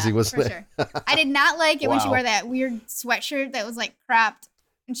amazing, Yeah, wasn't for it? Sure. I did not like it when she Wow. wore that weird sweatshirt that was like cropped,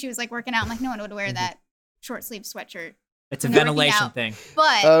 and she was like working out. I'm like, no one would wear that short sleeve sweatshirt. It's a When they're working ventilation out. thing.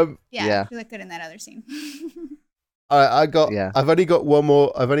 But Yeah. she looked good in that other scene. I got. Yeah. I've only got one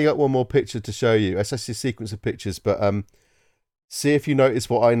more picture to show you. It's actually a sequence of pictures, but see if you notice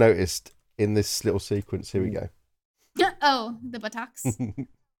what I noticed in this little sequence. Here we go. Oh, the buttocks.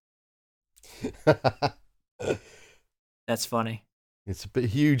 That's funny. It's a bit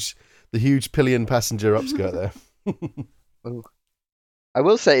huge. The huge pillion passenger upskirt there. I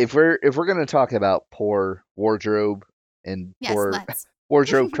will say if we're gonna talk about poor wardrobe and Yes, poor let's.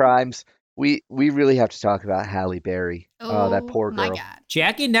 wardrobe crimes, we really have to talk about Halle Berry. Oh, that poor my girl. God.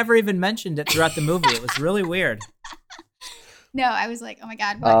 Jackie never even mentioned it throughout the movie. It was really weird. No, I was like, oh my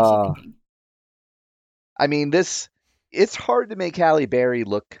God, what is she thinking? I mean, it's hard to make Halle Berry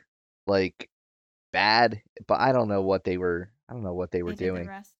look like bad, but I don't know what they were They did the doing.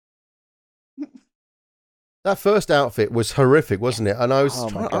 rest. That first outfit was horrific, wasn't it? And I was Oh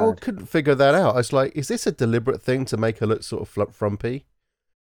my I God. couldn't figure that out. I was like, is this a deliberate thing to make her look sort of frumpy?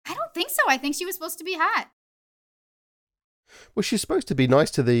 I don't think so. I think she was supposed to be hot. Well, she's supposed to be nice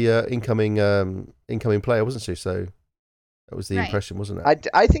to the incoming player, wasn't she? So that was the Right. impression, wasn't it?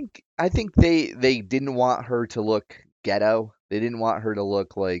 I think they didn't want her to look ghetto. They didn't want her to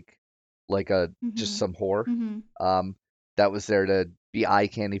look like just Mhm. some whore. Mm-hmm. That was there to be eye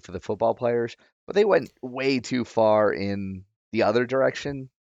candy for the football players. But they went way too far in the other direction,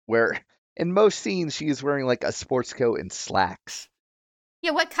 where in most scenes she's wearing like a sports coat and slacks.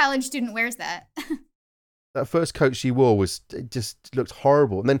 Yeah, what college student wears that? That first coat she wore it just looked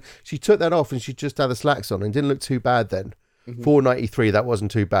horrible. And then she took that off and she just had the slacks on and didn't look too bad then. Mhm. 493, that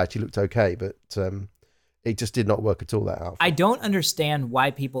wasn't too bad. She looked okay, but it just did not work at all, that outfit. I don't understand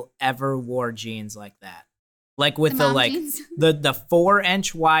why people ever wore jeans like that. Like with the mom like jeans? the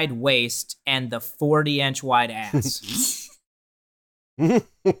 4-inch wide waist and the 40-inch wide ass.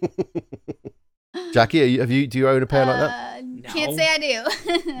 Jackie, do you own a pair like that? Can't No. say I do.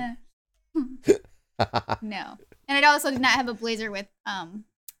 No. And it also did not have a blazer with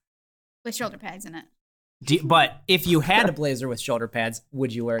shoulder pads in it. But if you had a blazer with shoulder pads,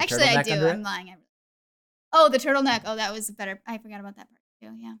 would you wear a Actually, I turtleneck do. under I'm it? lying. Oh, the turtleneck. Oh, that was better. I forgot about that part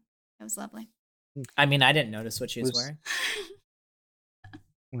too. Yeah, that was lovely. I mean, I didn't notice what she was Was-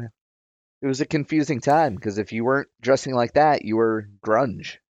 wearing. It was a confusing time because if you weren't dressing like that, you were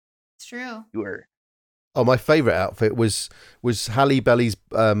grunge. It's true. You were Oh, my favourite outfit was Halle Berry's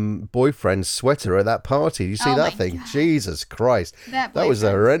boyfriend's sweater at that party. You see Oh that my thing? God. Jesus Christ. That That was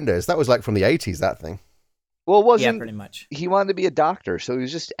boyfriend. horrendous. That was like from the 80s, that thing. well, it Yeah, wasn't pretty much. he wanted to be a doctor, so he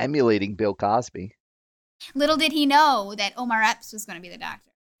was just emulating Bill Cosby. Little did he know that Omar Epps was going to be the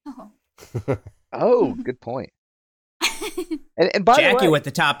doctor. Oh. Oh, good point. And by the Jackie way, with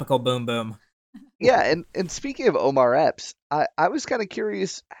the topical boom boom. yeah, and speaking of Omar Epps, I was kind of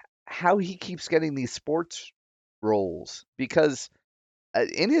curious how he keeps getting these sports roles because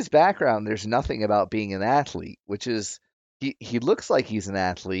in his background there's nothing about being an athlete, which is he looks like he's an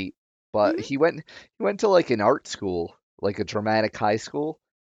athlete, but Mhm. he went to like an art school, like a dramatic high school,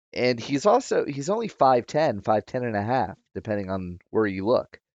 and he's only 5'10", and a half, depending on where you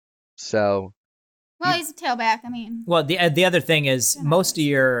look. So Well, he's a tailback. I mean, Well, the other thing is most of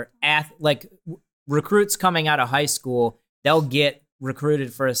your recruits coming out of high school, they'll get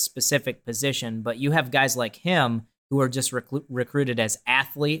recruited for a specific position, but you have guys like him who are just recruited as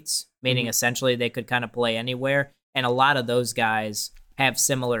athletes, meaning essentially they could kind of play anywhere, and a lot of those guys have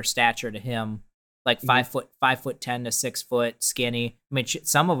similar stature to him, like 5'10" to 6 foot, skinny. I mean,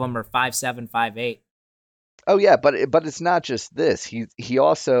 some of them are 5'7", 5'8". oh yeah, but it's not just this. He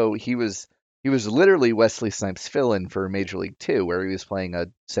was literally Wesley Snipes' fill-in for Major League 2, where he was playing a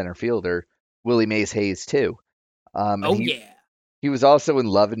center fielder, Willie Mays Hayes too. And Oh he, yeah. he was also in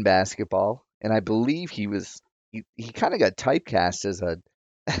Love and Basketball, and I believe he kind of got typecast as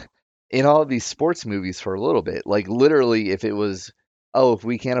in all of these sports movies for a little bit. Like literally, if it was, if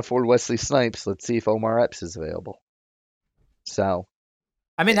we can't afford Wesley Snipes, let's see if Omar Epps is available. So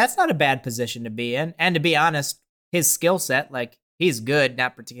I mean, that's not a bad position to be in. And to be honest, his skill set, like He's good,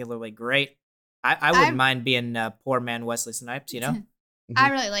 not particularly great. I wouldn't I'm- mind being poor man Wesley Snipes, I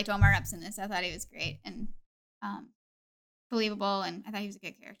really liked Omar Epps in this. I thought he was great and believable, and I thought he was a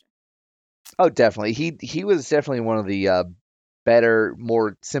good character. Oh, definitely. He was definitely one of the better,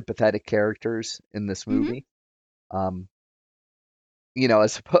 more sympathetic characters in this Mhm. movie. I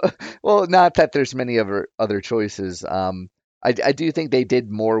suppose. Well, not that there's many other choices. I do think they did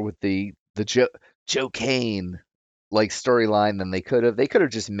more with the Joe Kane like storyline than they could have. They could have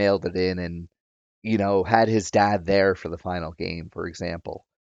just mailed it in and had his dad there for the final game, for example.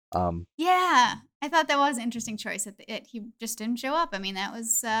 Yeah, I thought that was an interesting choice that he just didn't show up. I mean, that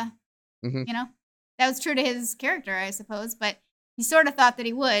was Mhm. that was true to his character, I suppose. But he sort of thought that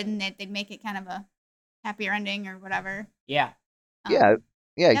he would, and that they'd make it kind of a happier ending or whatever. Yeah. Yeah,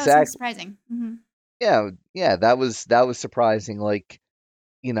 yeah, That was exactly. surprising. Hmm. Yeah, that was surprising. Like,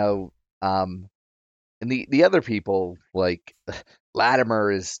 and the other people, like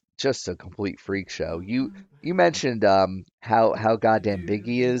Latimer is just a complete freak show. You mentioned how goddamn big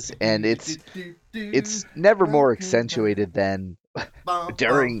he is, and it's never more accentuated than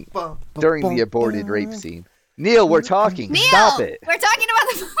during the aborted rape scene. Neil, we're talking. Neil, Stop it. we're talking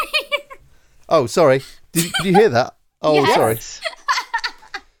about the movie. Oh, sorry. Did you hear that? Oh, Yes. sorry.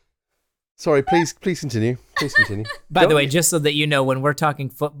 Sorry, please continue. Please continue. By the way, just so that you know, when we're talking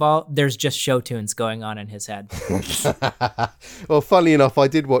football, there's just show tunes going on in his head. Well, funnily enough, I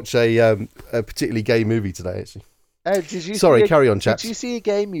did watch a particularly gay movie today, actually. Did you Sorry, see carry on, chaps. Did you see a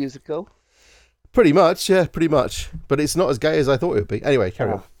gay musical? Pretty much, yeah, pretty much. But it's not as gay as I thought it would be. Anyway,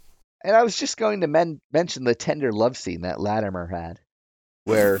 carry on. And I was just going to mention the tender love scene that Latimer had,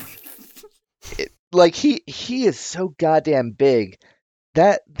 where he is so goddamn big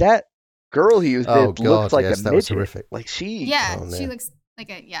that girl he was Oh, with God, looked like yes, a that was midget. horrific. Like she, Yeah, Oh, she yeah. looks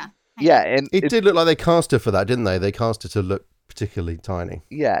like a yeah, and It did look like they cast her for that, didn't they? They cast her to look particularly tiny.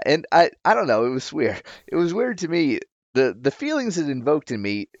 yeah, and I don't know, it was weird. It was weird to me. The feelings it invoked in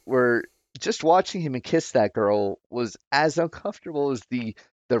me were just watching him kiss that girl was as uncomfortable as the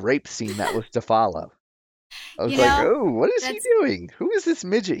rape scene that was to follow. I was You like, know, oh, what is he that's- doing? Who is this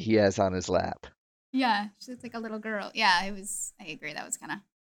midget he has on his lap? Yeah, she looks like a little girl. Yeah, it was. I agree. That was kind of.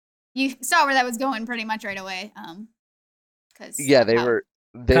 You saw where that was going pretty much right away. Because Yeah, they were.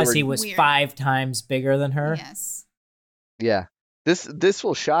 Because he was Weird. 5 times bigger than her. Yes. Yeah. This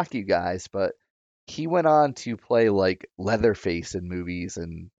will shock you guys, but he went on to play like Leatherface in movies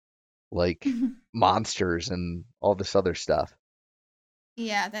and like monsters and all this other stuff.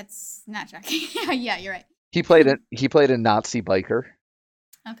 Yeah, that's not shocking. Yeah, you're right. He played a Nazi biker.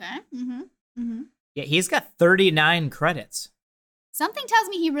 Okay. Mm-hmm. Mm-hmm. Yeah, he's got 39 credits. Something tells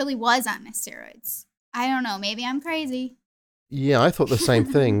me he really was on the steroids. I don't know. Maybe I'm crazy. Yeah, I thought the same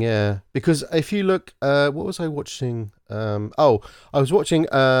thing. Yeah, because if you look, what was I watching? I was watching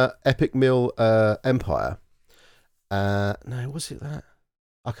Epic Mill Empire. No, was it that?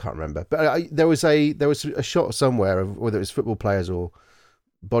 I can't remember. But there was a shot somewhere of whether it was football players or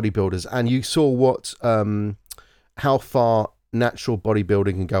bodybuilders, and you saw what how far natural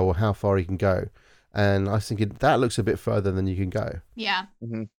bodybuilding can go, or how far he can go. And I was thinking that looks a bit further than you can go. Yeah,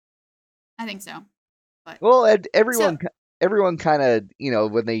 Mhm. I think so. But Well, and everyone kind of,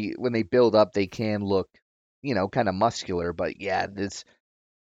 when they build up, they can look, kind of muscular. But yeah,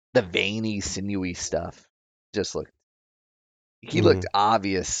 the veiny, sinewy stuff just looked. He looked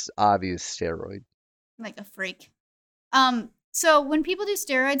obvious steroid. like a freak. So when people do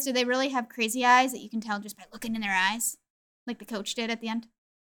steroids, do they really have crazy eyes that you can tell just by looking in their eyes, like the coach did at the end?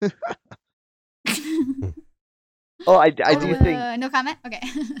 Oh, I do think No comment. Okay.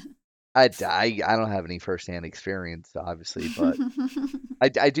 I don't have any firsthand experience, obviously, but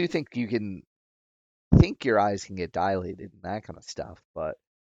I do think you can think your eyes can get dilated and that kind of stuff. But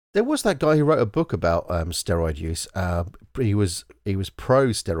There was that guy who wrote a book about steroid use. He was pro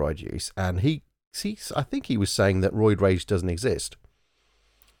steroid use, and I think he was saying that roid rage doesn't exist,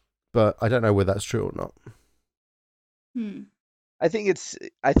 but I don't know whether that's true or not. I think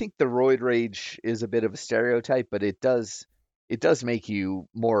the roid rage is a bit of a stereotype, but it does make you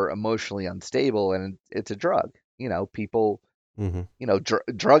more emotionally unstable, and it's a drug. People,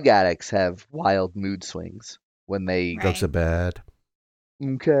 Mm-hmm. drug addicts have wild mood swings when they. Right. Drugs are bad.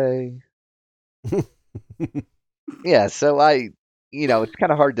 Okay. Yeah, so it's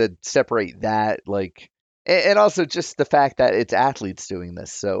kind of hard to separate that, like, and also just the fact that it's athletes doing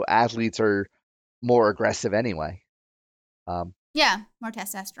this, so athletes are more aggressive anyway. Yeah, more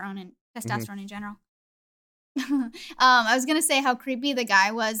testosterone and testosterone in general. I was gonna say how creepy the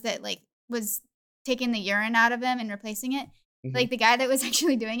guy was that like was taking the urine out of him and replacing it. Mhm. Like the guy that was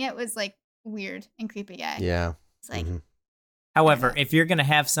actually doing it was like weird and creepy guy. Yeah. It's like, Mhm. However, if you're going to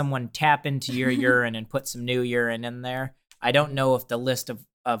have someone tap into your urine and put some new urine in there, I don't know if the list of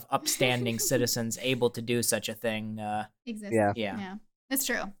upstanding citizens able to do such a thing. Exists. Yeah. Yeah. That's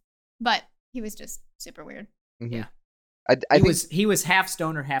true. But he was just super weird. Mhm. Yeah. I think He was half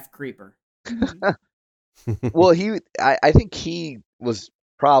stoner, half creeper. Mhm. well, I think he was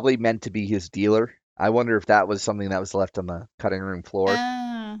probably meant to be his dealer. I wonder if that was something that was left on the cutting room floor.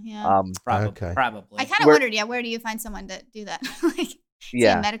 Yeah. Probably. I kind of Where- wondered, where do you find someone to do that? Like, is he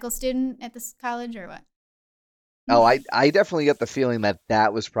Yeah. a medical student at this college or what? Oh, I definitely get the feeling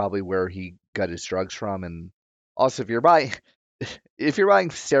that was probably where he got his drugs from. And also, if you're buying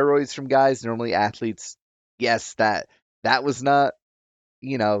steroids from guys, normally athletes, yes, that was not,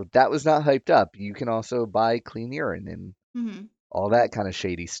 that was not hyped up. You can also buy clean urine and Mm-hmm. all that kind of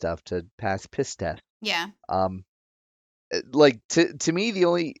shady stuff to pass piss test. Yeah. Like to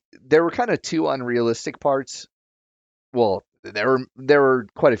me, there were kind of two unrealistic parts. Well, there were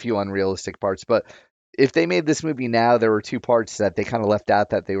quite a few unrealistic parts, but if they made this movie now, there were two parts that they kind of left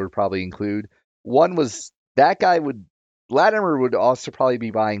out that they would probably include. One was Latimer would also probably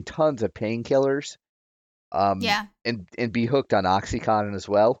be buying tons of painkillers, Yeah. and be hooked on OxyContin as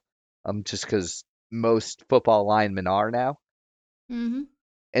well, just because most football linemen are now. Mm-hmm.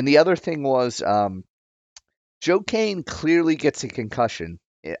 And the other thing was, Joe Kane clearly gets a concussion.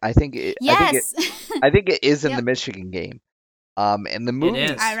 I think it is in the Yep. Michigan game. And the movie,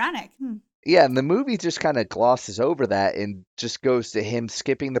 is. Ironic. yeah, and the movie just kind of glosses over that and just goes to him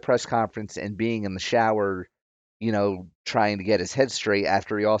skipping the press conference and being in the shower, trying to get his head straight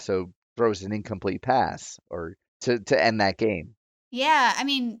after he also throws an incomplete pass or to end that game. Yeah. I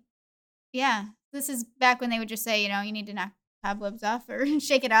mean, yeah. This is back when they would just say, you need to knock cobwebs off or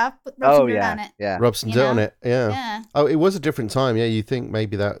shake it off, rub some dirt on it. yeah. Rub some You dirt on know? it. Yeah. Yeah. Oh, it was a different time. Yeah, you think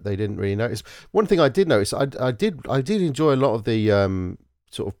maybe that they didn't really notice. One thing I did notice, I did enjoy a lot of the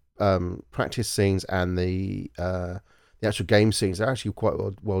sort of practice scenes and the actual game scenes. They're actually quite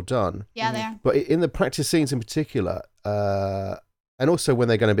well done. Yeah, they are. But in the practice scenes in particular, and also when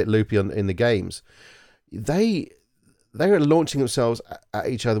they're going a bit loopy in the games, they are launching themselves at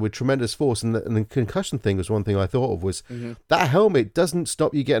each other with tremendous force. And the concussion thing was one thing I thought of was that helmet doesn't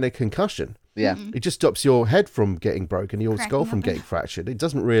stop you getting a concussion. Yeah. It just stops your head from getting broken, your Cracking skull from open. getting fractured. It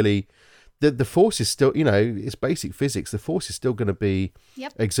doesn't really. The force is still, it's basic physics. The force is still going to be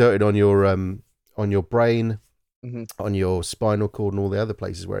Yep. exerted on your brain, Mhm. on your spinal cord, and all the other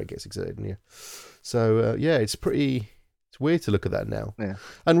places where it gets exerted in you. So it's weird to look at that now. Yeah.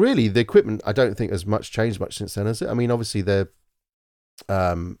 And really, the equipment I don't think has changed much since then, has it? I mean, obviously it's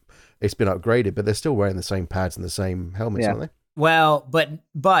been upgraded, but they're still wearing the same pads and the same helmets, Yeah. aren't they? Well,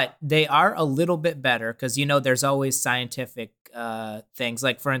 but they are a little bit better because there's always scientific things.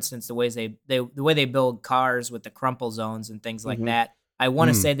 Like for instance, the way they build cars with the crumple zones and things like Mhm. that. I want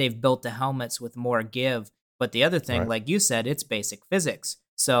to say they've built the helmets with more give. But the other thing, Right. like you said, it's basic physics.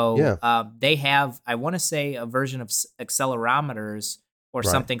 So Yeah. they have, I want to say, a version of accelerometers or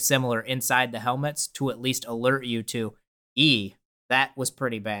Right. something similar inside the helmets to at least alert you to, that was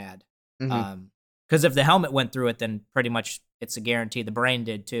pretty bad. Mhm. Because if the helmet went through it, then pretty much it's a guarantee. The brain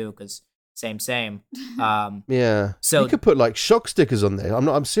did too, because same. Yeah. So- you could put like shock stickers on there.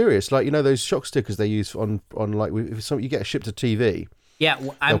 I'm serious. Like those shock stickers they use on like if you get a shipped to TV. Yeah,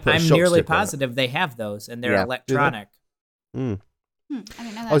 I'm put a shock nearly sticker on it. positive they have those, and they're Yeah. electronic. Mm. I didn't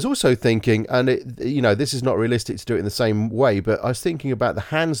know that. I was also thinking, and this is not realistic to do it in the same way, but I was thinking about the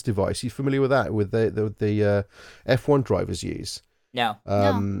hands device. You familiar with that? With the F1 drivers use? No.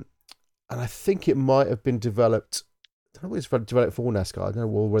 And I think it might have been developed. I don't know whether it's developed for NASCAR. I don't know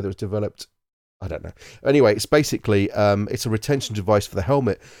whether it was developed. I don't know. Anyway, it's basically it's a retention device for the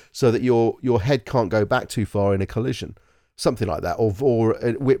helmet, so that your head can't go back too far in a collision, something like that, or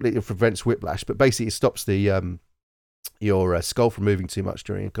it prevents whiplash. But basically, it stops the your skull from moving too much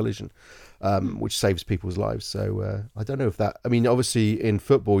during a collision, which saves people's lives. So I don't know if that. I mean, obviously in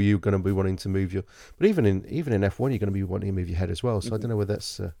football you're going to be wanting to move but even in F1 you're going to be wanting to move your head as well. So I don't know whether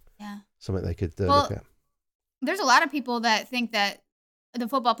that's something they could look at. There's a lot of people that think that the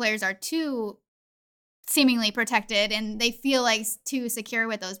football players are too seemingly protected and they feel like too secure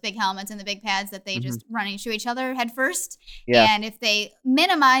with those big helmets and the big pads that they just run into each other head first. Yeah. And if they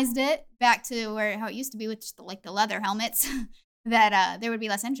minimized it back to how it used to be with just the leather helmets, that there would be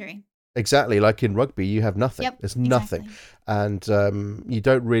less injury. Exactly, like in rugby, you have nothing. Yep, There's nothing, exactly. and you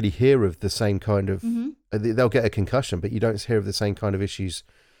don't really hear of the same kind of. Mhm. They'll get a concussion, but you don't hear of the same kind of issues,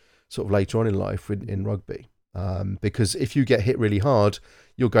 sort of later on in life in rugby. Because if you get hit really hard,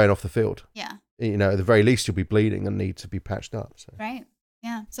 you're going off the field. Yeah. At the very least, you'll be bleeding and need to be patched up. So. Right.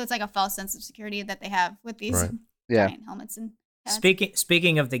 Yeah. So it's like a false sense of security that they have with these Right. Yeah. giant helmets and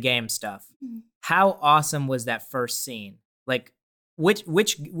Speaking of the game stuff, Mhm. how awesome was that first scene? Like, which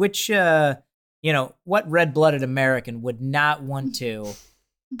what red-blooded American would not want to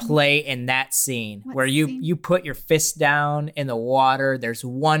play in that scene What where you scene? you put your fist down in the water? There's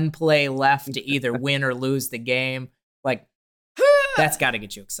one play left to either win or lose the game. Like, that's got to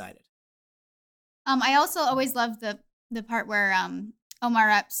get you excited. I also always love the part where Omar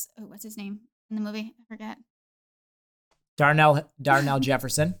Epps, what's his name in the movie? I forget. Darnell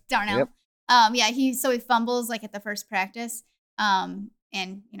Jefferson. Darnell. Yep. Yeah, he fumbles like at the first practice. And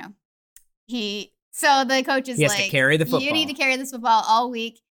so the coach is He has like, to carry the you need football. to carry this football all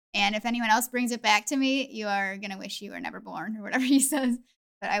week. And if anyone else brings it back to me, you are gonna wish you were never born, or whatever he says.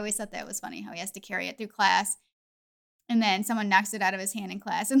 But I always thought that was funny how he has to carry it through class. And then someone knocks it out of his hand in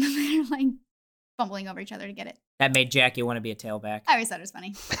class, and then they're like fumbling over each other to get it. That made Jackie want to be a tailback. I always thought it was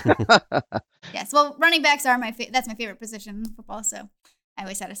funny. Yes, well, running backs are that's my favorite position in football, so I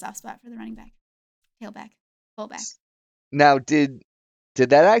always had a soft spot for the running back, tailback, fullback. Now, did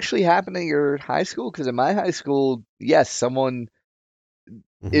that actually happen at your high school? Because in my high school, yes, someone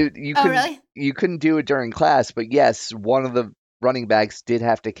you Oh, couldn't really? you couldn't do it during class, but yes, one of the running backs did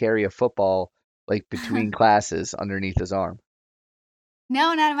have to carry a football like between classes underneath his arm.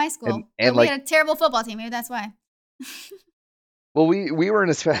 No, not at my school. And But we like, had a terrible football team. Maybe that's why. well, we weren't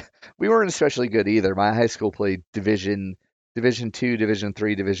especially good either. My high school played Division 2, Division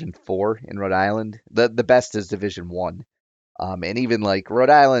 3, Division 4 in Rhode Island. The best is Division 1. And even like Rhode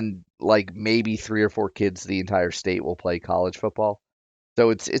Island, like maybe 3 or 4 kids the entire state will play college football.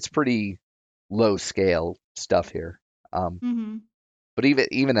 So it's pretty low scale stuff here. Mm-hmm. But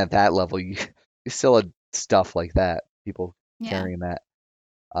even at that level, you still had stuff like that. People Yeah, carrying that.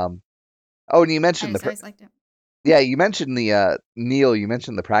 Oh, and you I mentioned just always liked it. yeah, you mentioned the Neil, you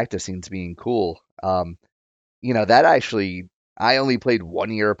mentioned the practice scenes being cool. That actually, I only played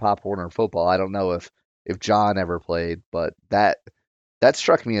 1 year of Pop Warner football. I don't know if John ever played, but that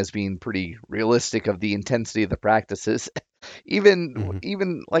struck me as being pretty realistic of the intensity of the practices.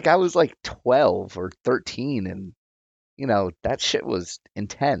 Even like I was like 12 or 13, and that shit was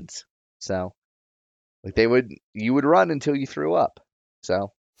intense. So like you would run until you threw up.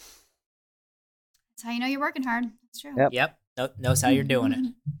 So That's how you know you're working hard. That's true. Yep. Yep. Knows how you're doing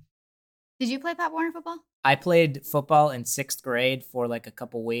it. Did you play Pop Warner football? I played football in 6th grade for like a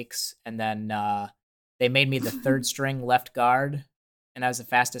couple weeks, and then they made me the 3rd string left guard, and I was the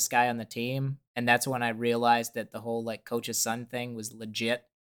fastest guy on the team. And that's when I realized that the whole like coach's son thing was legit.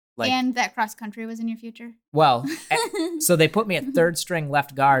 Like, And that cross country was in your future. well, so they put me at 3rd string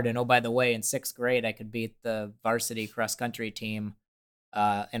left guard, and oh, by the way, in 6th grade I could beat the varsity cross country team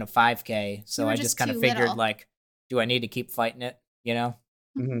in a 5K. So You were I just just kind of too figured little. like, do I need to keep fighting it?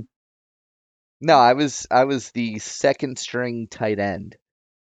 mhm. No, I was the 2nd string tight end.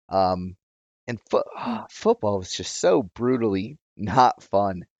 And football was just so brutally not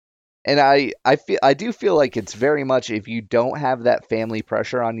fun. And I do feel like it's very much, if you don't have that family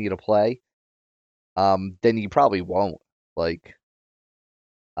pressure on you to play, then you probably won't. Like,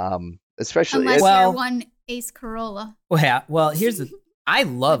 especially Unless Well- you're one Ace Corolla. Well, yeah. Well, here's the. I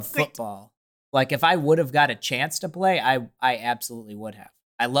love That's great. football. Like, if I would have got a chance to play, I absolutely would have.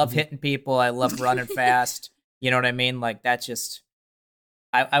 I love hitting people. I love running fast. You know what I mean? Like, that's just.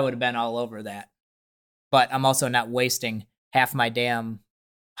 I would have been all over that. But I'm also not wasting half my damn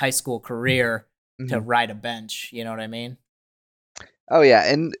high school career to Mhm. ride a bench. You know what I mean? Oh yeah,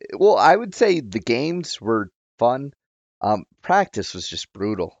 and well, I would say the games were fun. Practice was just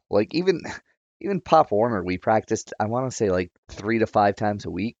brutal. Like even Pop Warner, we practiced, I want to say like 3 to 5 times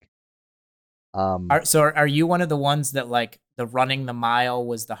a week. Are you one of the ones that like the running the mile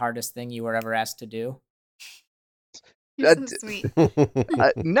was the hardest thing you were ever asked to do? You're so d- sweet.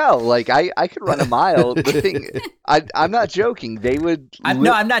 No, like I could run a mile. The thing, I'm not joking. They would. I'm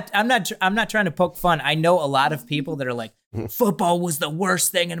not trying to poke fun. I know a lot of people that are like, football was the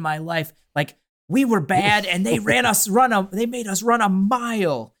worst thing in my life. Like, we were bad and they made us run a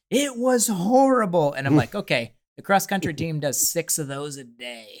mile. It was horrible. And I'm like, okay, the cross country team does 6 of those a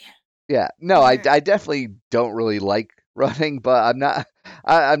day. Yeah, no, I definitely don't really like running, but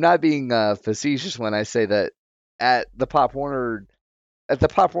I'm not being facetious when I say that at the Pop Warner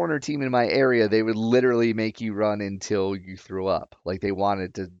team in my area, they would literally make you run until you threw up. Like they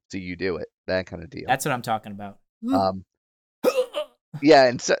wanted to see you do it, that kind of deal. That's what I'm talking about. Yeah,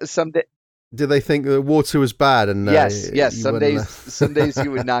 and some day, Did they think the water was bad? And yes, you some wouldn't, days some days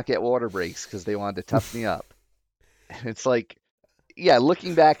you would not get water breaks because they wanted to tough me up. And it's like, yeah,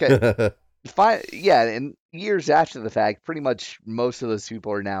 looking back at and years after the fact, pretty much most of those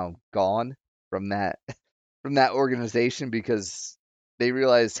people are now gone from that from that organization because they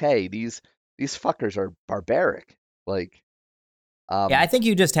realized, hey, these fuckers are barbaric. Like, Yeah, I think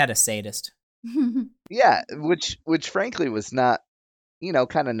you just had a sadist. yeah, which frankly was not,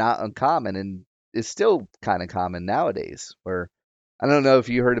 kind of not uncommon and is still kind of common nowadays. Where I don't know if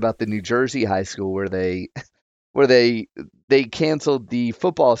you heard about the New Jersey high school where they canceled the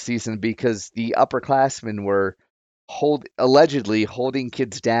football season because the upperclassmen were allegedly holding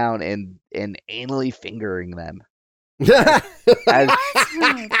kids down and anally fingering them. As,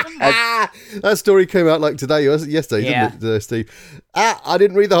 That story came out like today, yesterday, didn't it, Steve? I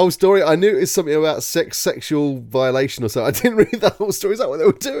didn't read the whole story. I knew it was something about sexual violation or so. I didn't read the whole story. Is that what they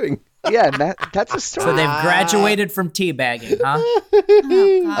were doing? Yeah, that's a story. So they've graduated from teabagging, huh?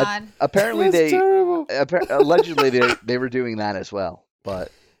 Oh God. Apparently That's terrible. Allegedly they were doing that as well,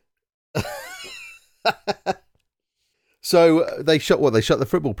 but So they shut the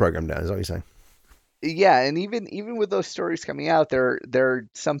football program down. Is that what you're saying? yeah, and even with those stories coming out, there are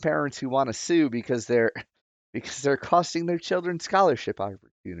some parents who want to sue because they're costing their children scholarship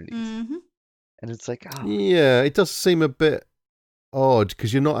opportunities, Mm-hmm. and it's like, oh, Yeah, it does seem a bit odd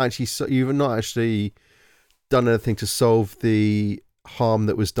because you've not actually done anything to solve the harm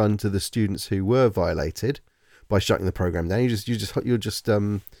that was done to the students who were violated by shutting the program down. You're just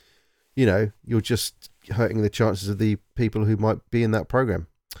hurting the chances of the people who might be in that program.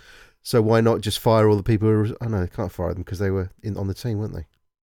 So why not just fire all the people who they can't fire them because they were on the team, weren't they?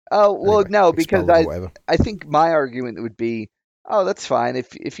 oh well, Anyway, no, because expelled or whatever. I think my argument would be, oh, that's fine.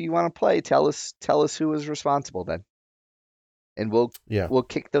 If you want to play, tell us who was responsible then, and we'll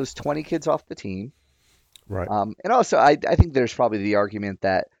kick those 20 kids off the team. Right. And also, I think there's probably the argument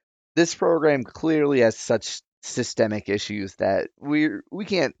that this program clearly has such systemic issues that we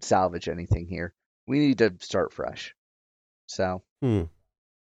can't salvage anything here. We need to start fresh. So.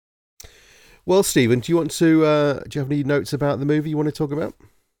 Well, Stephen, do you have any notes about the movie you want to talk about?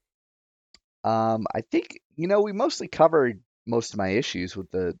 I think, we mostly covered most of my issues with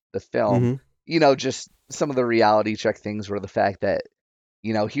the film. Just some of the reality check things were the fact that,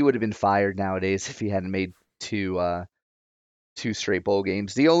 he would have been fired nowadays if he hadn't made two straight bowl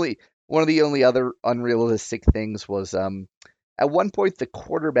games. One of the only other unrealistic things was, at one point the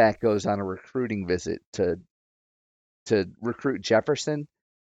quarterback goes on a recruiting visit to recruit Jefferson.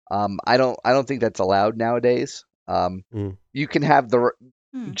 I don't think that's allowed nowadays. You can have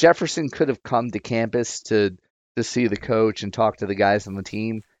Jefferson could have come to campus to see the coach and talk to the guys on the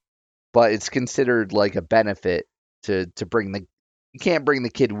team, but it's considered like a benefit to bring you can't bring the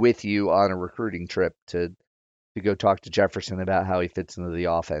kid with you on a recruiting trip to go talk to Jefferson about how he fits into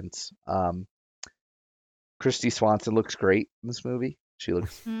the offense. Christy Swanson looks great in this movie. She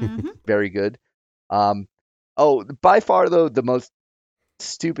looks very good. By far though, the most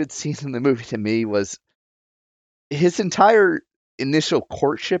stupid scene in the movie to me was his entire initial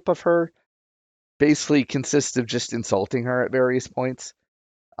courtship of her basically consists of just insulting her at various points.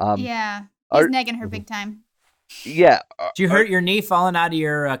 Yeah, he's negging her big time. Yeah. Did you hurt your knee falling out of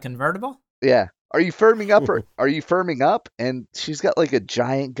your convertible? Yeah. Are you firming up or are you firming up? And she's got like a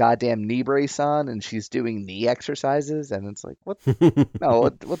giant goddamn knee brace on and she's doing knee exercises and it's like, what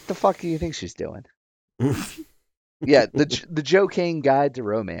the fuck do you think she's doing? Yeah, the Joe Kane Guide to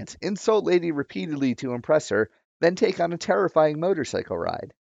Romance. Insult lady repeatedly to impress her, then take on a terrifying motorcycle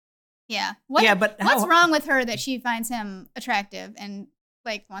ride. Yeah. But what's wrong with her that she finds him attractive and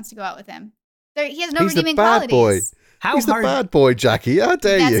wants to go out with him? He has no redeeming qualities. Boy. He's the bad boy, Jackie. How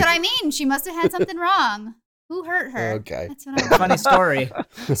dare you? That's what I mean. She must have had something wrong. Who hurt her? Okay. That's what I mean. Funny story.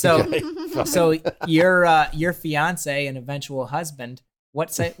 So your fiance and eventual husband, what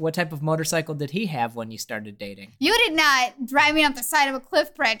type of motorcycle did he have when you started dating? You did not drive me off the side of a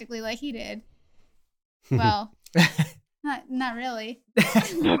cliff practically like he did. Well, not really.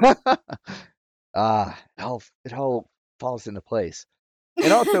 It all falls into place.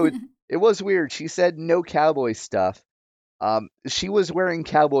 And also, it was weird. She said no cowboy stuff. She was wearing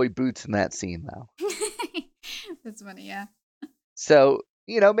cowboy boots in that scene, though. That's funny, yeah. So,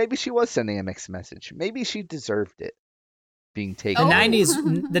 maybe she was sending a mixed message. Maybe she deserved it being taken. The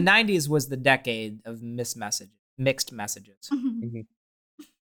 90s was the decade of mixed messages.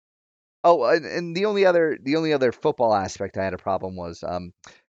 Oh, and the only other football aspect I had a problem was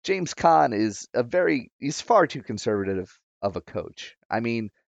James Caan he's far too conservative of a coach. I mean,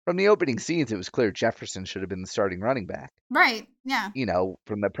 from the opening scenes, it was clear Jefferson should have been the starting running back. Right, yeah.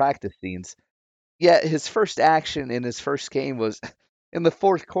 From the practice scenes. Yet his first action in his first game was in the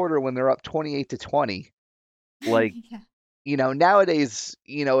fourth quarter when they're up 28-20. Like, nowadays,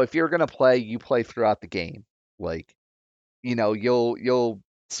 if you're going to play, you play throughout the game. Like, you'll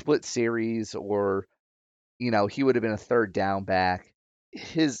split series or, he would have been a third down back.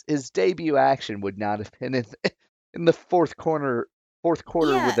 His debut action would not have been in the fourth quarter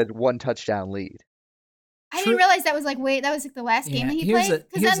Yeah. with a 1 touchdown lead. I didn't realize that was like the last game that he here's played,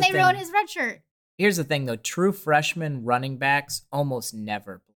 because here's then the they wrote thing. his red shirt. Here's the thing, though. True freshman running backs almost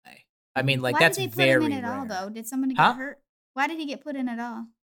never play. I mean, like, Why that's did they put very him in at rare. all, though? Did somebody Huh? get hurt? Why did he get put in at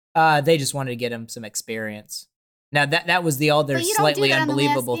all? They just wanted to get him some experience. Now, that was the other But you don't do slightly that on the last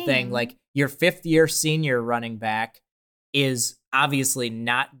unbelievable thing. game. Like, your fifth-year senior running back is obviously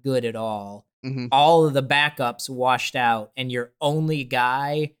not good at all. Mhm. All of the backups washed out, and your only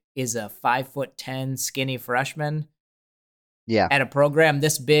guy is a 5'10" skinny freshman Yeah. at a program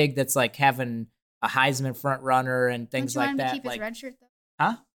this big that's like having a Heisman front runner and things Don't you like want him that. to keep Like, his red shirt, though?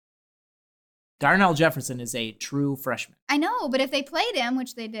 huh? Darnell Jefferson is a true freshman. I know, but if they played him,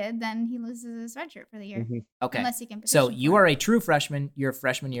 which they did, then he loses his red shirt for the year. Mhm. Okay. Unless he can So petition you for are it. a true freshman your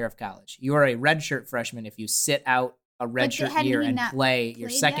freshman year of college. You are a redshirt freshman if you sit out a redshirt hadn't year he and not play your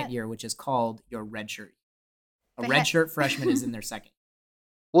played second yet? year, which is called your redshirt. A But redshirt freshman is in their second.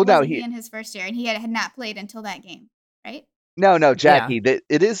 Well, no, Wasn't he in his first year, and he had not played until that game, right? no, Jackie.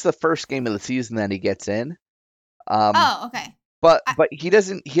 It is the first game of the season that he gets in. Oh, okay. But he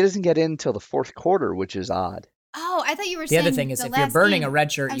doesn't get in until the fourth quarter, which is odd. Oh, I thought you were The saying other thing is, the if you're last burning game. a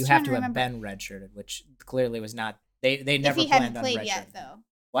red shirt, I was you trying have to have remember been redshirted, which clearly was not. They if never he planned hadn't on played redshirting. yet, though.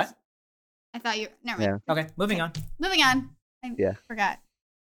 What? I thought you. Never Yeah. mind. Okay, moving on. Moving on. I Yeah. forgot.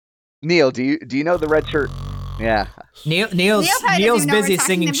 Neil, do you know the red shirt? Yeah. Neil's probably doesn't even know what busy we're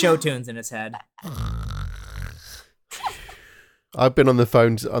singing talking show about. tunes in his head. I've been on the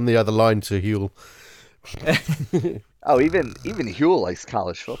phone on the other line to Huel. Oh, even Huel likes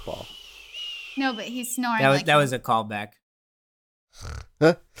college football. No, but he's snoring. That was a callback.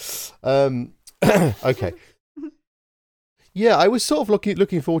 Huh? Okay. Yeah, I was sort of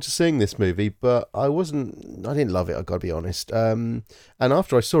looking forward to seeing this movie, but I didn't love it, I gotta be honest. And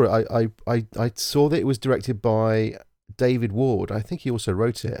after I saw it, I saw that it was directed by David Ward. I think he also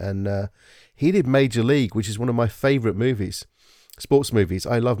wrote it, and he did Major League, which is one of my favourite movies, sports movies.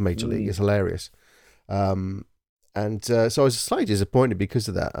 I love Major League; it's hilarious. So I was slightly disappointed because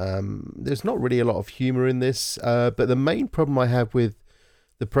of that. There's not really a lot of humour in this, but the main problem I have with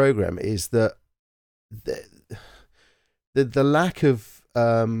the program is that the lack of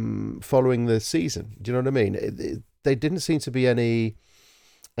following the season. Do you know what I mean? There didn't seem to be any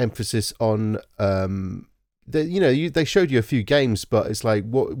emphasis on. They showed you a few games, but it's like,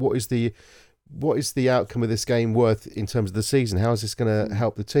 what is the outcome of this game worth in terms of the season? How is this going to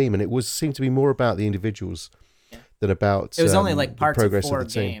help the team? And it seemed to be more about the individuals than about. It was only like the parts of progress 4 the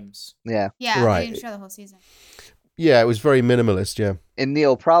team. games. Yeah. Yeah, Right. they didn't show the whole season. Yeah, it was very minimalist. Yeah. And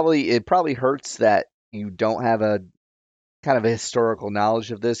Neil, it probably hurts that you don't have a kind of a historical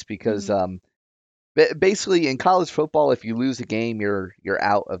knowledge of this because basically in college football, if you lose a game, you're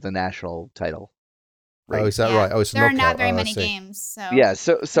out of the national title. Oh, is that Yeah, right? Oh, it's a there are knockout. not very Oh, I many see. games, so Yeah.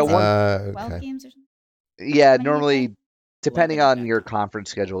 So one. 12 Okay. games or something. Yeah. When do you Normally, play? depending 11, on yeah. your conference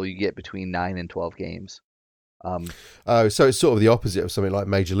schedule, you get between 9 and 12 games. Oh, so it's sort of the opposite of something like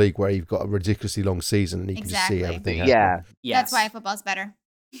Major League, where you've got a ridiculously long season and you can just see Exactly. everything happen. Yeah. Yes. That's why football's better.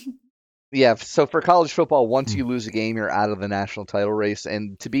 Yeah, so for college football, once you lose a game, you're out of the national title race,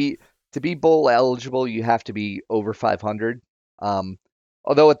 and to be bowl eligible, you have to be over 500.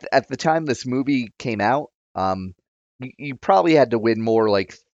 Although at the time this movie came out, you probably had to win more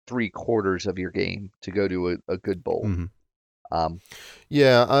like 3/4 of your game to go to a good bowl. Mhm. Um,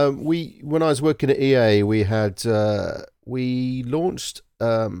 When I was working at EA, we had we launched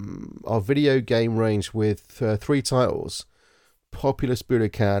our video game range with 3 titles: Populous,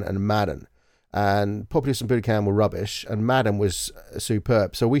 Budokan, and Madden. And Populous and Budokan were rubbish, and Madden was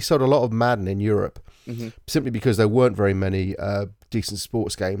superb. So we sold a lot of Madden in Europe, simply because there weren't very many decent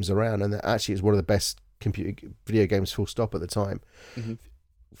sports games around, and actually it's one of the best video games, full stop, at the time.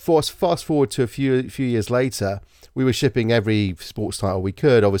 Fast forward to a few years later, we were shipping every sports title we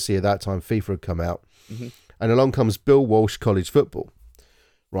could. Obviously, at that time, FIFA had come out, and along comes Bill Walsh College Football.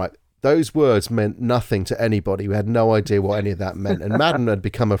 Right, those words meant nothing to anybody. We had no idea what any of that meant. And Madden had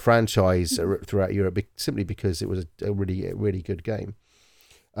become a franchise throughout Europe simply because it was a really good game.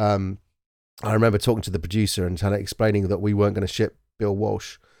 I remember talking to the producer and explaining that we weren't going to ship Bill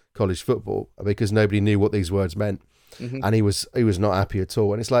Walsh College Football because nobody knew what these words meant. And he was not happy at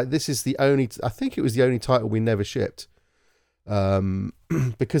all. And it's like, this is I think it was the only title we never shipped,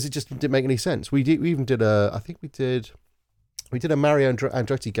 because it just didn't make any sense. We even did a Mario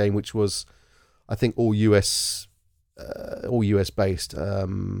Andretti game, which was, I think, all US based.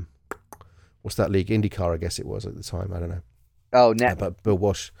 What's that league? IndyCar, I guess it was at the time. I don't know. Oh, But Bill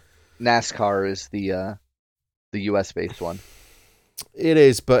Walsh. NASCAR is the the US based one. It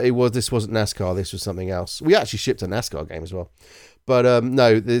is, but this wasn't NASCAR. This was something else. We actually shipped a NASCAR game as well. But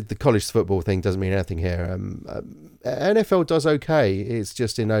no, the college football thing doesn't mean anything here. NFL does okay. It's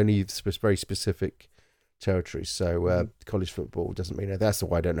just in only very specific territories. So college football doesn't mean anything. That's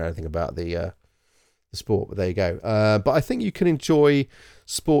why I don't know anything about the sport. But there you go. But I think you can enjoy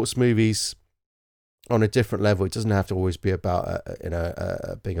sports movies on a different level. It doesn't have to always be about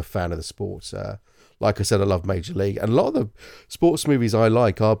being a fan of the sports. Like I said, I love Major League, and a lot of the sports movies I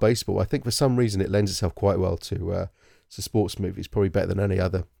like are baseball. I think for some reason it lends itself quite well to sports movies, probably better than any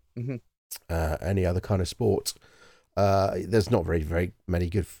other kind of sport. There's not very many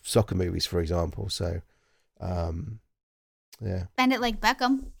good soccer movies, for example. So, yeah, Bend It Like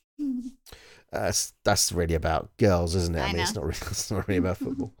Beckham. That's really about girls, isn't it? I know. It's not really about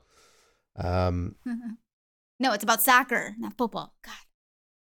football. No, it's about soccer, not football.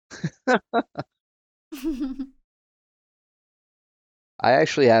 God. I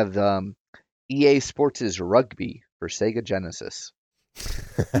actually have EA Sports' Rugby for Sega Genesis.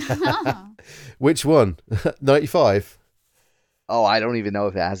 Which one? 95. Oh, I don't even know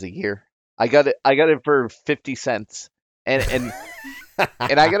if it has a year. I got it for 50 cents, and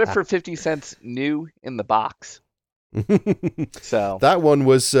and I got it for 50 cents new in the box. So that one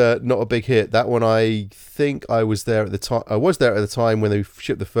was not a big hit. That one, I think I was there at the time. I was there at the time when they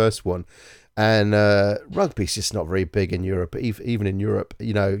shipped the first one, and rugby's just not very big in Europe. But even in Europe,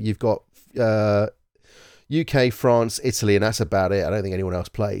 you've got UK, France, Italy, and that's about it. I don't think anyone else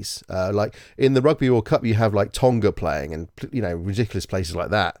plays. Like in the Rugby World Cup, you have like Tonga playing, and ridiculous places like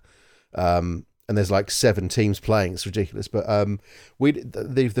that. And there's like 7 teams playing. It's ridiculous. But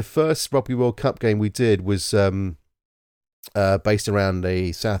the first Rugby World Cup game we did was based around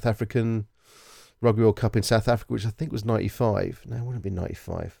the South African Rugby World Cup in South Africa, which I think was 95. No, it wouldn't have been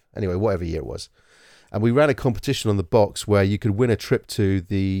 95. Anyway, whatever year it was. And we ran a competition on the box where you could win a trip to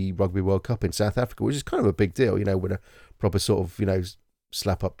the Rugby World Cup in South Africa, which is kind of a big deal, win a proper sort of,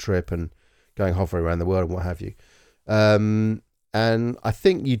 slap-up trip and going halfway around the world and what have you. And I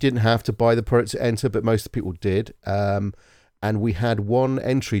think you didn't have to buy the product to enter, but most people did. And we had one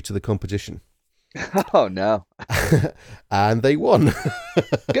entry to the competition. Oh no! And they won.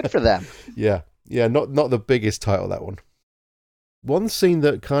 Good for them. Yeah, not the biggest title, that one. One scene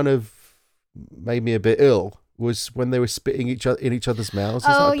that kind of made me a bit ill was when they were spitting in each other's mouths. Is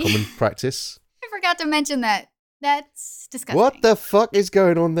that a common practice? I forgot to mention that. That's disgusting. What the fuck is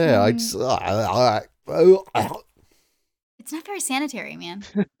going on there? It's not very sanitary, man.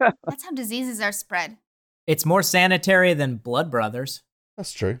 That's how diseases are spread. It's more sanitary than Blood Brothers.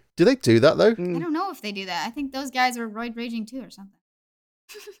 That's true. Do they do that, though? I don't know if they do that. I think those guys were roid raging too or something.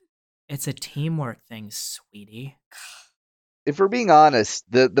 It's a teamwork thing, sweetie. If we're being honest,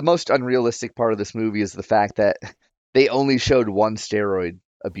 the most unrealistic part of this movie is the fact that they only showed one steroid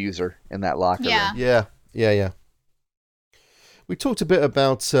abuser in that locker room. Yeah. We talked a bit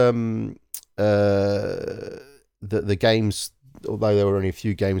about the games, although there were only a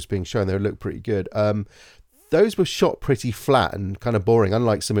few games being shown, they looked pretty good. Those were shot pretty flat and kind of boring,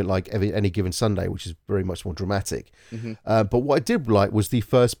 unlike something like Any Given Sunday, which is very much more dramatic. Mm-hmm. But what I did like was the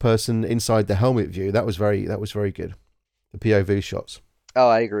first person inside the helmet view. That was very good. The POV shots. Oh,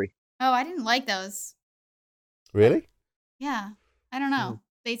 I agree. Oh, I didn't like those. Really? Yeah. I don't know.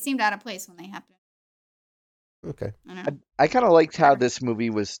 They seemed out of place when they happened. Okay. I don't know. I kind of liked how this movie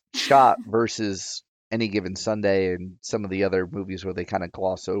was shot versus Any Given Sunday and some of the other movies where they kind of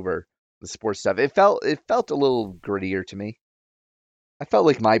gloss over the sports stuff. It felt a little grittier to me. I felt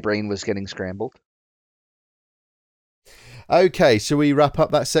like my brain was getting scrambled. Okay, shall we wrap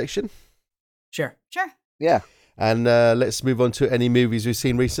up that section? Sure. Yeah. And let's move on to any movies we've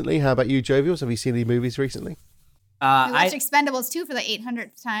seen recently. How about you, Jovials? Have you seen any movies recently? We watched Expendables 2 for the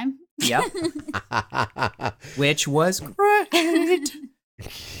 800th time. Yep. Which was great.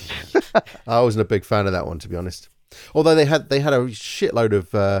 I wasn't a big fan of that one, to be honest. Although they had a shitload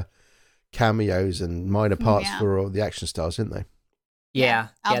of cameos and minor parts for all the action stars, didn't they? Yeah.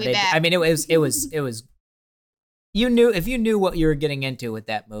 I'll be back. I mean, it was. If you knew what you were getting into with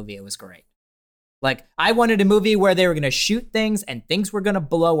that movie, it was great. Like, I wanted a movie where they were going to shoot things and things were going to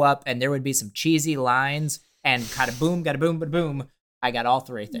blow up and there would be some cheesy lines and kind of boom, got a boom, bada boom. I got all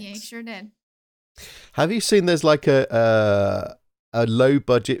 3 things. Yeah, you sure did. Have you seen there's like a low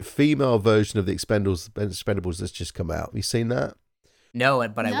budget female version of the Expendables that's just come out? Have you seen that? No,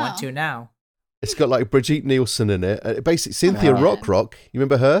 but I No. want to now. It's got like Brigitte Nielsen in it. Basically, Cynthia Rock. You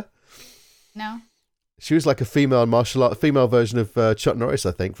remember her? No. She was like a female version of Chuck Norris,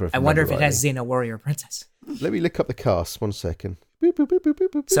 I think. I wonder if it has Xena Warrior Princess. Let me look up the cast. 1 second. Boop, boop, boop, boop, boop,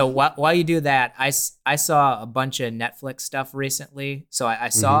 boop. So while you do that, I saw a bunch of Netflix stuff recently. So I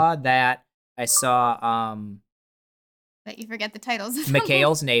saw that. I saw That you forget the titles.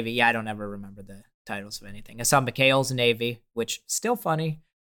 McHale's Navy. Yeah, I don't ever remember the titles of anything. I saw McHale's Navy, which still funny.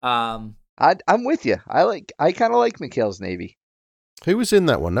 I'm with you. I kind of like McHale's Navy. Who was in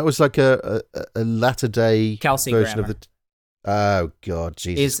that one? That was like a latter day Kelsey version Grammer. of the. Oh God,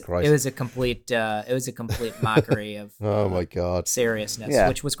 Jesus Christ! It was a complete mockery of Oh my God. seriousness, Yeah.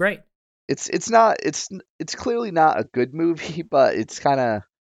 which was great. It's clearly not a good movie, but it's kind of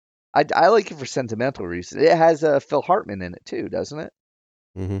I like it for sentimental reasons. It has Phil Hartman in it too, doesn't it?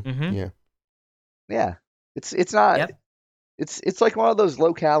 Mm-hmm. Mm-hmm. Yeah. Yeah. It's not. Yep. It's like one of those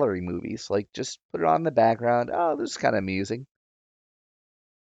low calorie movies. Like just put it on in the background. Oh, this is kind of amusing.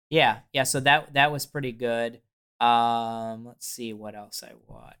 Yeah. So that was pretty good. Let's see what else I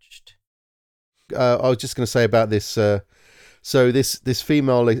watched. I was just going to say about this. So this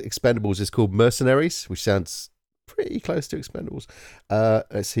female Expendables is called Mercenaries, which sounds pretty close to Expendables.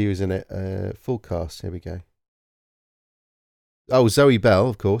 Let's see who's in it. Full cast. Here we go. Oh, Zoe Bell,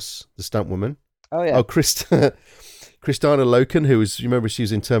 of course, the stunt woman. Oh yeah. Oh, Kristana Loken, who was, you remember she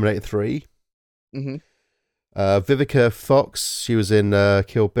was in Terminator 3. Mm-hmm. Vivica Fox, she was in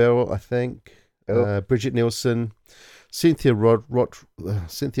Kill Bill, I think. Oh. Bridget Nielsen, Cynthia Rothrock,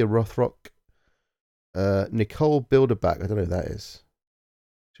 Nicole Bilderback. I don't know who that is.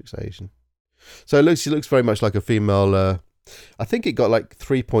 She looks Asian. So she looks very much like a female. I think it got like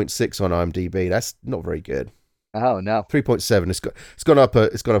 3.6 on IMDb. That's not very good. Oh no. 3.7. It's gone up a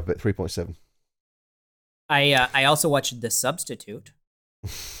bit. 3.7. I also watched The Substitute.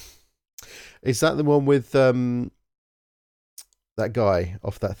 Is that the one with that guy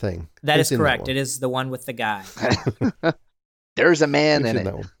off that thing? That Who's is in that correct. one? It is the one with the guy. There's a man Who's in it.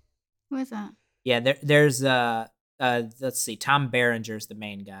 that one? Who is that? Yeah, there's let's see, Tom Berenger's the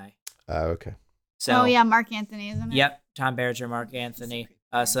main guy. Oh, okay. So Oh yeah, Mark Anthony, isn't it? Yep, Tom Berenger, Mark Anthony.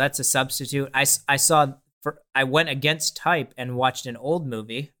 So that's A Substitute. I went against type and watched an old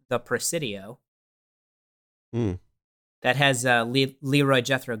movie, The Presidio, Hmm. that has Leroy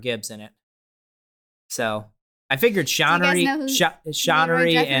Jethro Gibbs in it. So I figured you guys Shawnery, know who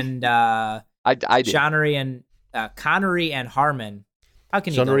Shawnery Leroy Jethro- and I did. Shawnery and Connery and Harmon. How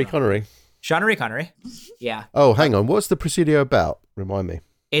can you go Connery wrong? Connery. Shawnery Connery. Yeah. Oh, hang on. What's the Presidio about? Remind me.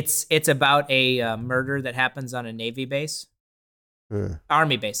 It's about a murder that happens on a Navy base.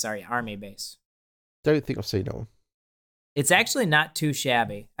 Army base. Don't think I've seen that one. It's actually not too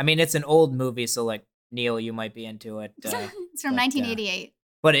shabby. I mean, it's an old movie, so like Neil, you might be into it. It's from but, 1988.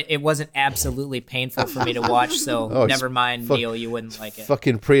 But it wasn't absolutely painful for me to watch, so Oh, it's never mind, Neil, you wouldn't like it.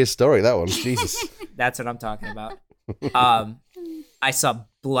 Fucking prehistoric, that one. Jesus. That's what I'm talking about. I saw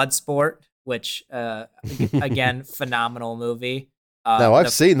Bloodsport, which again, phenomenal movie. No,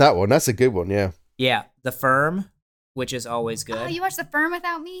 I've seen that one. That's a good one, yeah. Yeah, The Firm, which is always good. Oh, you watched The Firm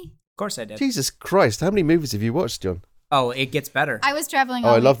without me? Of course I did. Jesus Christ, how many movies have you watched, John? Oh, it gets better. I was traveling. Oh,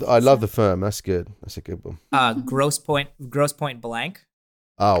 all I love week, The Firm. That's good. That's a good one. Gross Point Blank.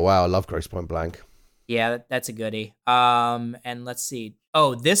 Oh wow, I love Grosse Pointe Blank. Yeah, that's a goodie. And let's see.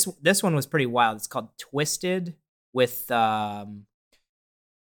 Oh, this one was pretty wild. It's called Twisted with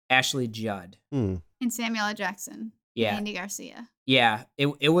Ashley Judd. And Samuel L. Jackson. Yeah. And Andy Garcia. Yeah,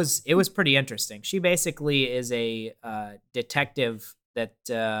 it was pretty interesting. She basically is a detective that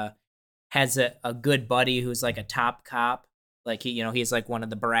has a good buddy who's like a top cop. Like he's like one of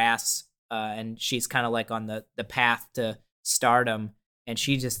the brass, and she's kind of like on the path to stardom. And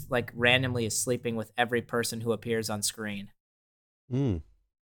she just like randomly is sleeping with every person who appears on screen.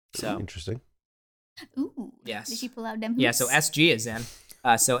 So Interesting. Ooh. Yes. Did she pull out them hoops? Yeah, so SG is in.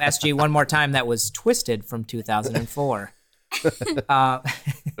 So SG one more time. That was Twisted from 2004. Ooh, and it's,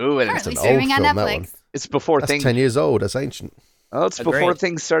 Currently an streaming old on film, that one. Netflix. it's before That's things. 10 years old. That's ancient. Oh, it's before Agreed.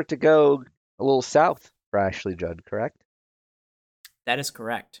 things start to go a little south for Ashley Judd, correct? That is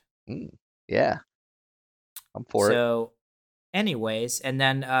correct. Yeah, I'm for it. So, anyways, and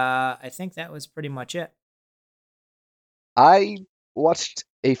then I think that was pretty much it. I watched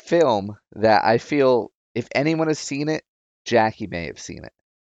a film that I feel if anyone has seen it, Jackie may have seen it,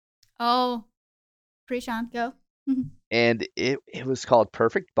 Oh. Pre-Sean, go. and it was called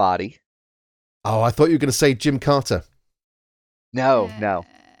Perfect Body. Oh, I thought you were going to say Jim Carter. No, Uh, no,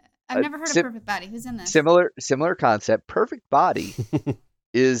 I've never heard sim- of Perfect Body. Who's in this? similar concept. Perfect Body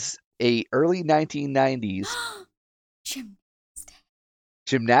is a early 1990s Jim.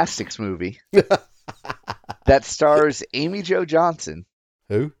 gymnastics movie that stars Amy Jo Johnson.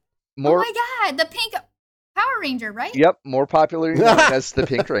 Who? More, Oh my God, the pink Power Ranger, right? yep, more popularly known as the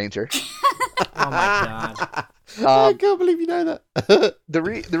Pink Ranger. Oh my god. I can't believe you know that.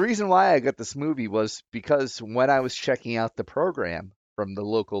 The reason why I got this movie was because when I was checking out the program from the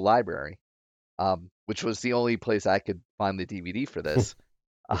local library, which was the only place I could find the DVD for this,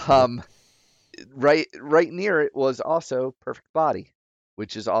 right near it was also Perfect Body,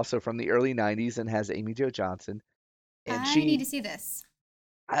 which is also from the early '90s and has Amy Jo Johnson, and I need to see this.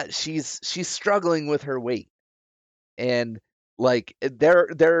 she's struggling with her weight, and like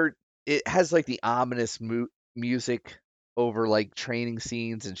there it has like the ominous music over like training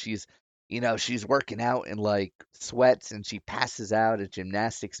scenes, and she's working out in like sweats, and she passes out at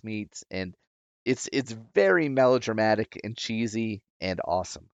gymnastics meets, and it's very melodramatic and cheesy and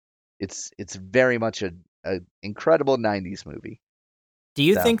awesome. It's very much a incredible '90s movie. Do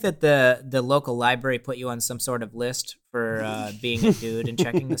you So- think that the local library put you on some sort of list for being a dude and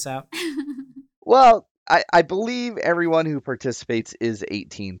checking this out? Well, I believe everyone who participates is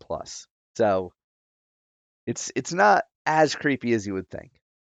 18 plus, so it's not as creepy as you would think.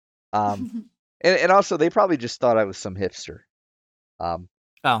 And also they probably just thought I was some hipster.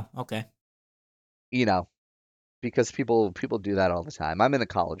 Oh, okay. You know, because people do that all the time. I'm in a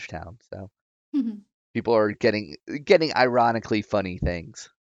college town, so people are getting ironically funny things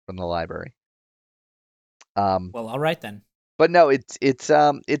from the library. Well, all right then. But no, it's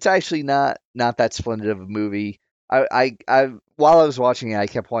actually not that splendid of a movie. I while I was watching it, I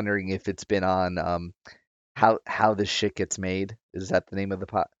kept wondering if it's been on how this shit gets made. Is that the name of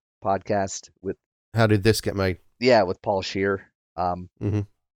the podcast with How did this get made? with Paul Scheer? Mhm.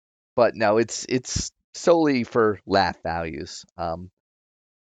 But no, it's solely for laugh values. But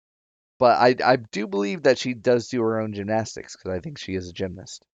I do believe that she does do her own gymnastics because I think she is a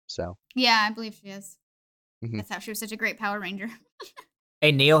gymnast. So Yeah, I believe she is. Mhm. That's how she was such a great Power Ranger.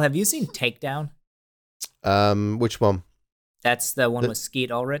 Hey Neil, have you seen Takedown? Which one? That's the one The- with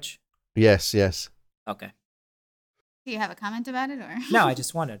Skeet Ulrich. Yes. Okay. Do you have a comment about it, or No, I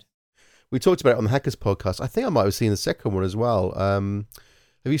just wondered. We talked about it on the Hackers podcast. I think I might have seen the second one as well.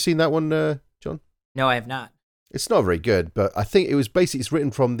 Have you seen that one, John? No, I have not. It's not very good, but I think it was basically it's written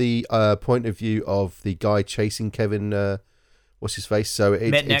from the point of view of the guy chasing Kevin. What's his face? So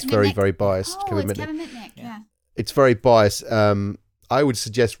it's Mitnick. very Mitnick. very biased. Oh, Kevin it's Mitnick. Kevin Mitnick. Yeah. It's very biased. I would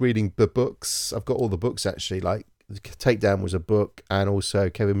suggest reading the books. I've got all the books actually. Like Takedown was a book, and also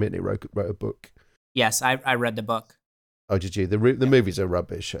Kevin Mitnick wrote a book. Yes, I read the book. Oh, did you? The movies are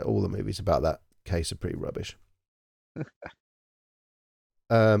rubbish. All the movies about that case are pretty rubbish.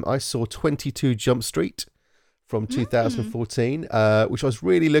 I saw 22 Jump Street from 2014, which I was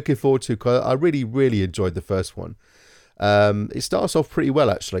really looking forward to because I really, really enjoyed the first one. It starts off pretty well,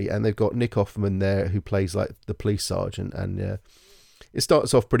 actually, and they've got Nick Offerman there who plays like the police sergeant, and it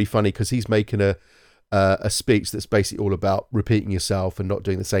starts off pretty funny because he's making a speech that's basically all about repeating yourself and not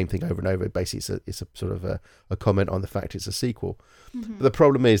doing the same thing over and over. Basically, it's a sort of a comment on the fact it's a sequel. But the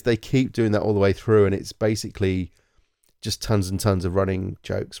problem is they keep doing that all the way through, and it's basically just tons and tons of running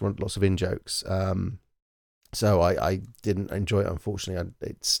jokes, lots of in-jokes. So I didn't enjoy it, unfortunately.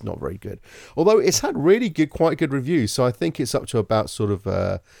 It's not very good. Although it's had quite good reviews, so I think it's up to about sort of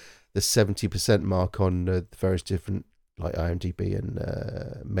the 70% mark on the various different like IMDb and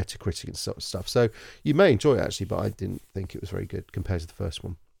Metacritic and sort of stuff. So you may enjoy it actually, but I didn't think it was very good compared to the first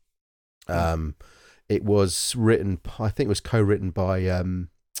one. It was written, I think it was co-written by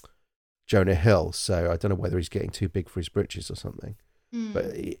Jonah Hill, so I don't know whether he's getting too big for his britches or something. But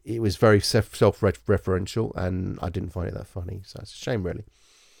it was very self-referential, and I didn't find it that funny, so it's a shame, really.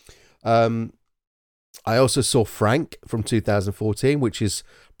 I also saw Frank from 2014, which is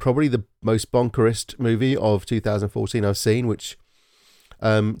probably the most bonkerist movie of 2014 I've seen, which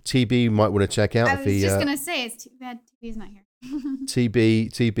TB might want to check out. I if was he, just gonna say it's too bad TV's not here.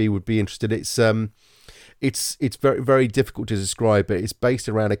 TB would be interested. It's very, very difficult to describe, but it's based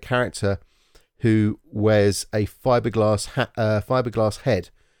around a character who wears a fiberglass head,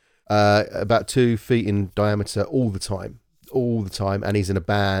 about 2 feet in diameter all the time, and he's in a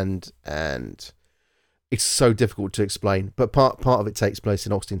band, and it's so difficult to explain. But part of it takes place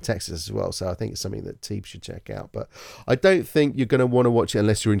in Austin, Texas as well, so I think it's something that Teeb should check out. But I don't think you're going to want to watch it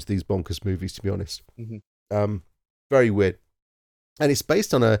unless you're into these bonkers movies, to be honest. Very weird. And it's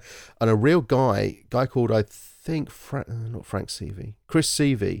based on a real guy called, I think, not Frank Seavey, Chris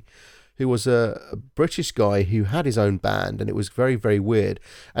Seavey, who was a British guy who had his own band, and it was very, very weird.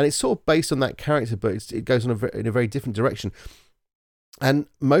 And it's sort of based on that character, but it goes in a very different direction. And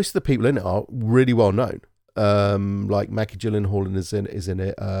most of the people in it are really well known, like Maggie Gyllenhaal is in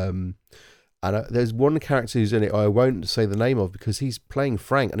it. And there's one character who's in it I won't say the name of because he's playing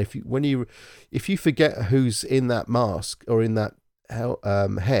Frank. And if you forget who's in that mask or in that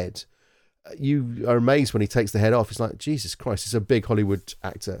head, you are amazed when he takes the head off. It's like, Jesus Christ, it's a big Hollywood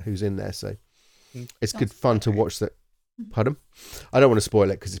actor who's in there. So it's good fun to watch that. Pardon? I don't want to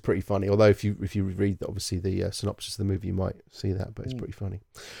spoil it because it's pretty funny. Although if you read obviously the synopsis of the movie, you might see that, but it's pretty funny.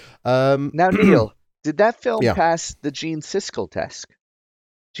 Now, Neil, did that film Yeah. pass the Gene Siskel test?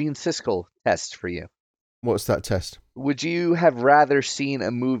 Gene Siskel test for you? What's that test? Would you have rather seen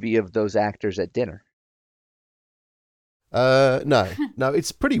a movie of those actors at dinner? No,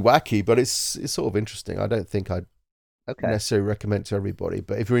 it's pretty wacky, but it's sort of interesting. I don't think I'd Okay. necessarily recommend it to everybody,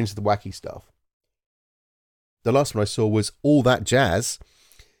 but if you're into the wacky stuff. The last one I saw was All That Jazz,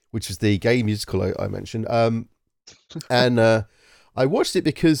 which is the gay musical I mentioned. And I watched it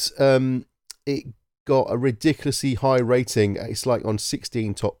because it got a ridiculously high rating. It's like on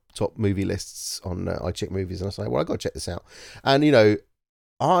 16 top movie lists on iCheck Movies. And I was like, well, I got to check this out. And,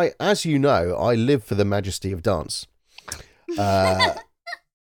 as you know, I live for the majesty of dance. Does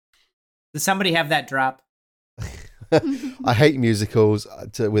somebody have that drop? I hate musicals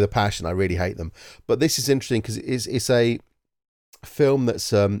with a passion. I really hate them. But this is interesting because it's a film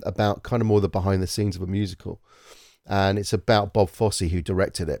that's about kind of more the behind the scenes of a musical, and it's about Bob Fosse, who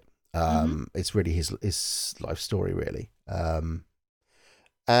directed it. It's really his life story, really. And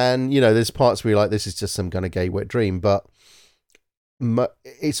there's parts where you're like, this is just some kind of gay wet dream, but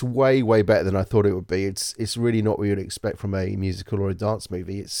it's way better than I thought it would be. It's really not what you'd expect from a musical or a dance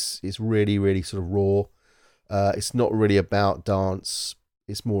movie. It's really sort of raw. It's not really about dance.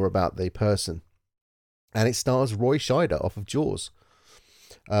 It's more about the person. And it stars Roy Scheider off of Jaws.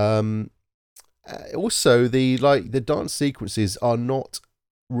 Also, the dance sequences are not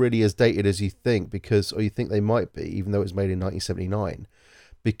really as dated as you think, or you think they might be, even though it was made in 1979,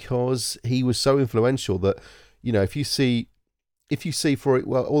 because he was so influential that, if you see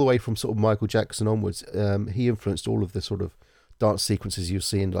all the way from sort of Michael Jackson onwards, he influenced all of the sort of dance sequences you'll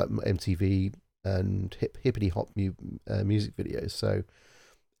see in like MTV and hippity hop music videos. So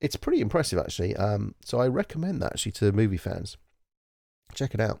it's pretty impressive, actually. So I recommend that actually to movie fans.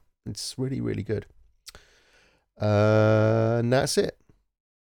 Check it out. It's really good. And that's it.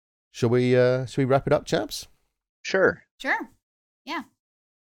 Shall we wrap it up, chaps? Sure. Sure. Yeah.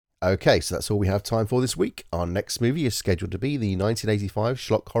 Okay, so that's all we have time for this week. Our next movie is scheduled to be the 1985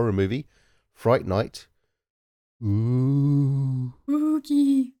 schlock horror movie, Fright Night. Ooh.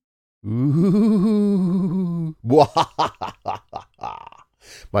 Spooky. Ooh.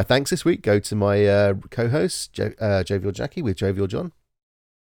 My thanks this week go to my co-host, Jovial Jackie with Jovial John.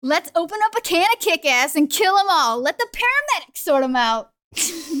 Let's open up a can of kick-ass and kill them all. Let the paramedics sort them out.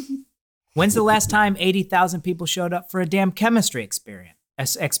 When's the last time 80,000 people showed up for a damn chemistry experiment?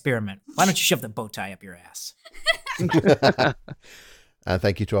 Why don't you shove the bow tie up your ass? And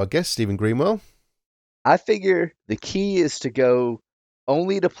thank you to our guest, Stephen Greenwell. I figure the key is to go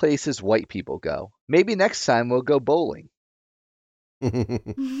only to places white people go. Maybe next time we'll go bowling.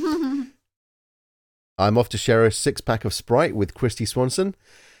 I'm off to share a 6-pack of Sprite with Christy Swanson.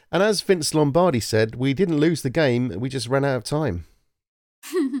 And as Vince Lombardi said, we didn't lose the game, we just ran out of time.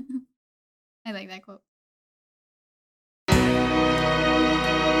 I like that quote.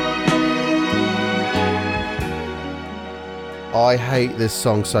 I hate this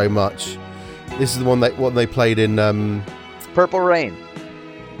song so much. This is the one they played in Purple Rain.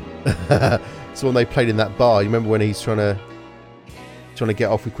 It's the one they played in that bar. You remember when he's trying to get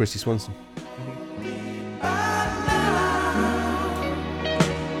off with Christy Swanson?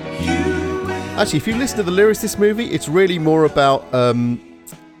 Actually, if you listen to the lyrics of this movie, it's really more about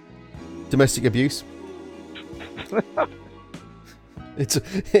domestic abuse. It's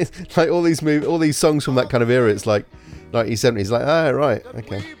like all these songs from that kind of era. It's like 1970s. Like, right,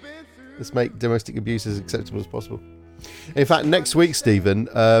 okay, let's make domestic abuse as acceptable as possible. In fact, next week, Stephen.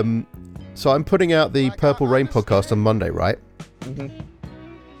 So I'm putting out the Purple Rain podcast on Monday, right?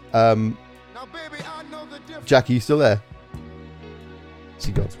 Mm-hmm. Jackie, you still there?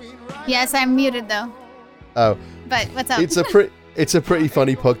 She gone. Yes, I'm muted though. Oh, but what's up? It's a pretty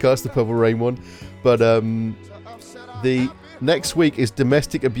funny podcast, the Purple Rain one. But the next week is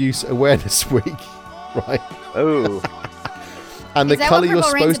Domestic Abuse Awareness Week, right? Oh. And is the that color what you're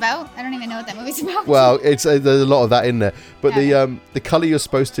Purple Rain's supposed. about? I don't even know what that movie's about. Well, there's a lot of that in there. But Okay. the color you're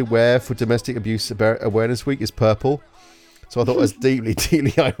supposed to wear for Domestic Abuse Awareness Week is purple. So I thought it was deeply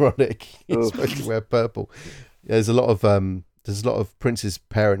ironic. You're supposed to wear purple. Yeah, there's a lot of Prince's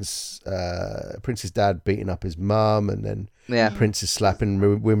parents, Prince's dad beating up his mum, and then Prince is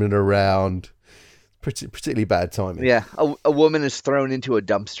slapping women around. Particularly bad timing. Yeah, a woman is thrown into a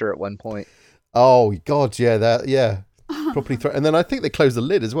dumpster at one point. Oh God, yeah, properly thrown. And then I think they close the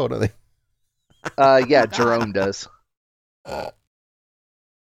lid as well, don't they? Yeah, Jerome does.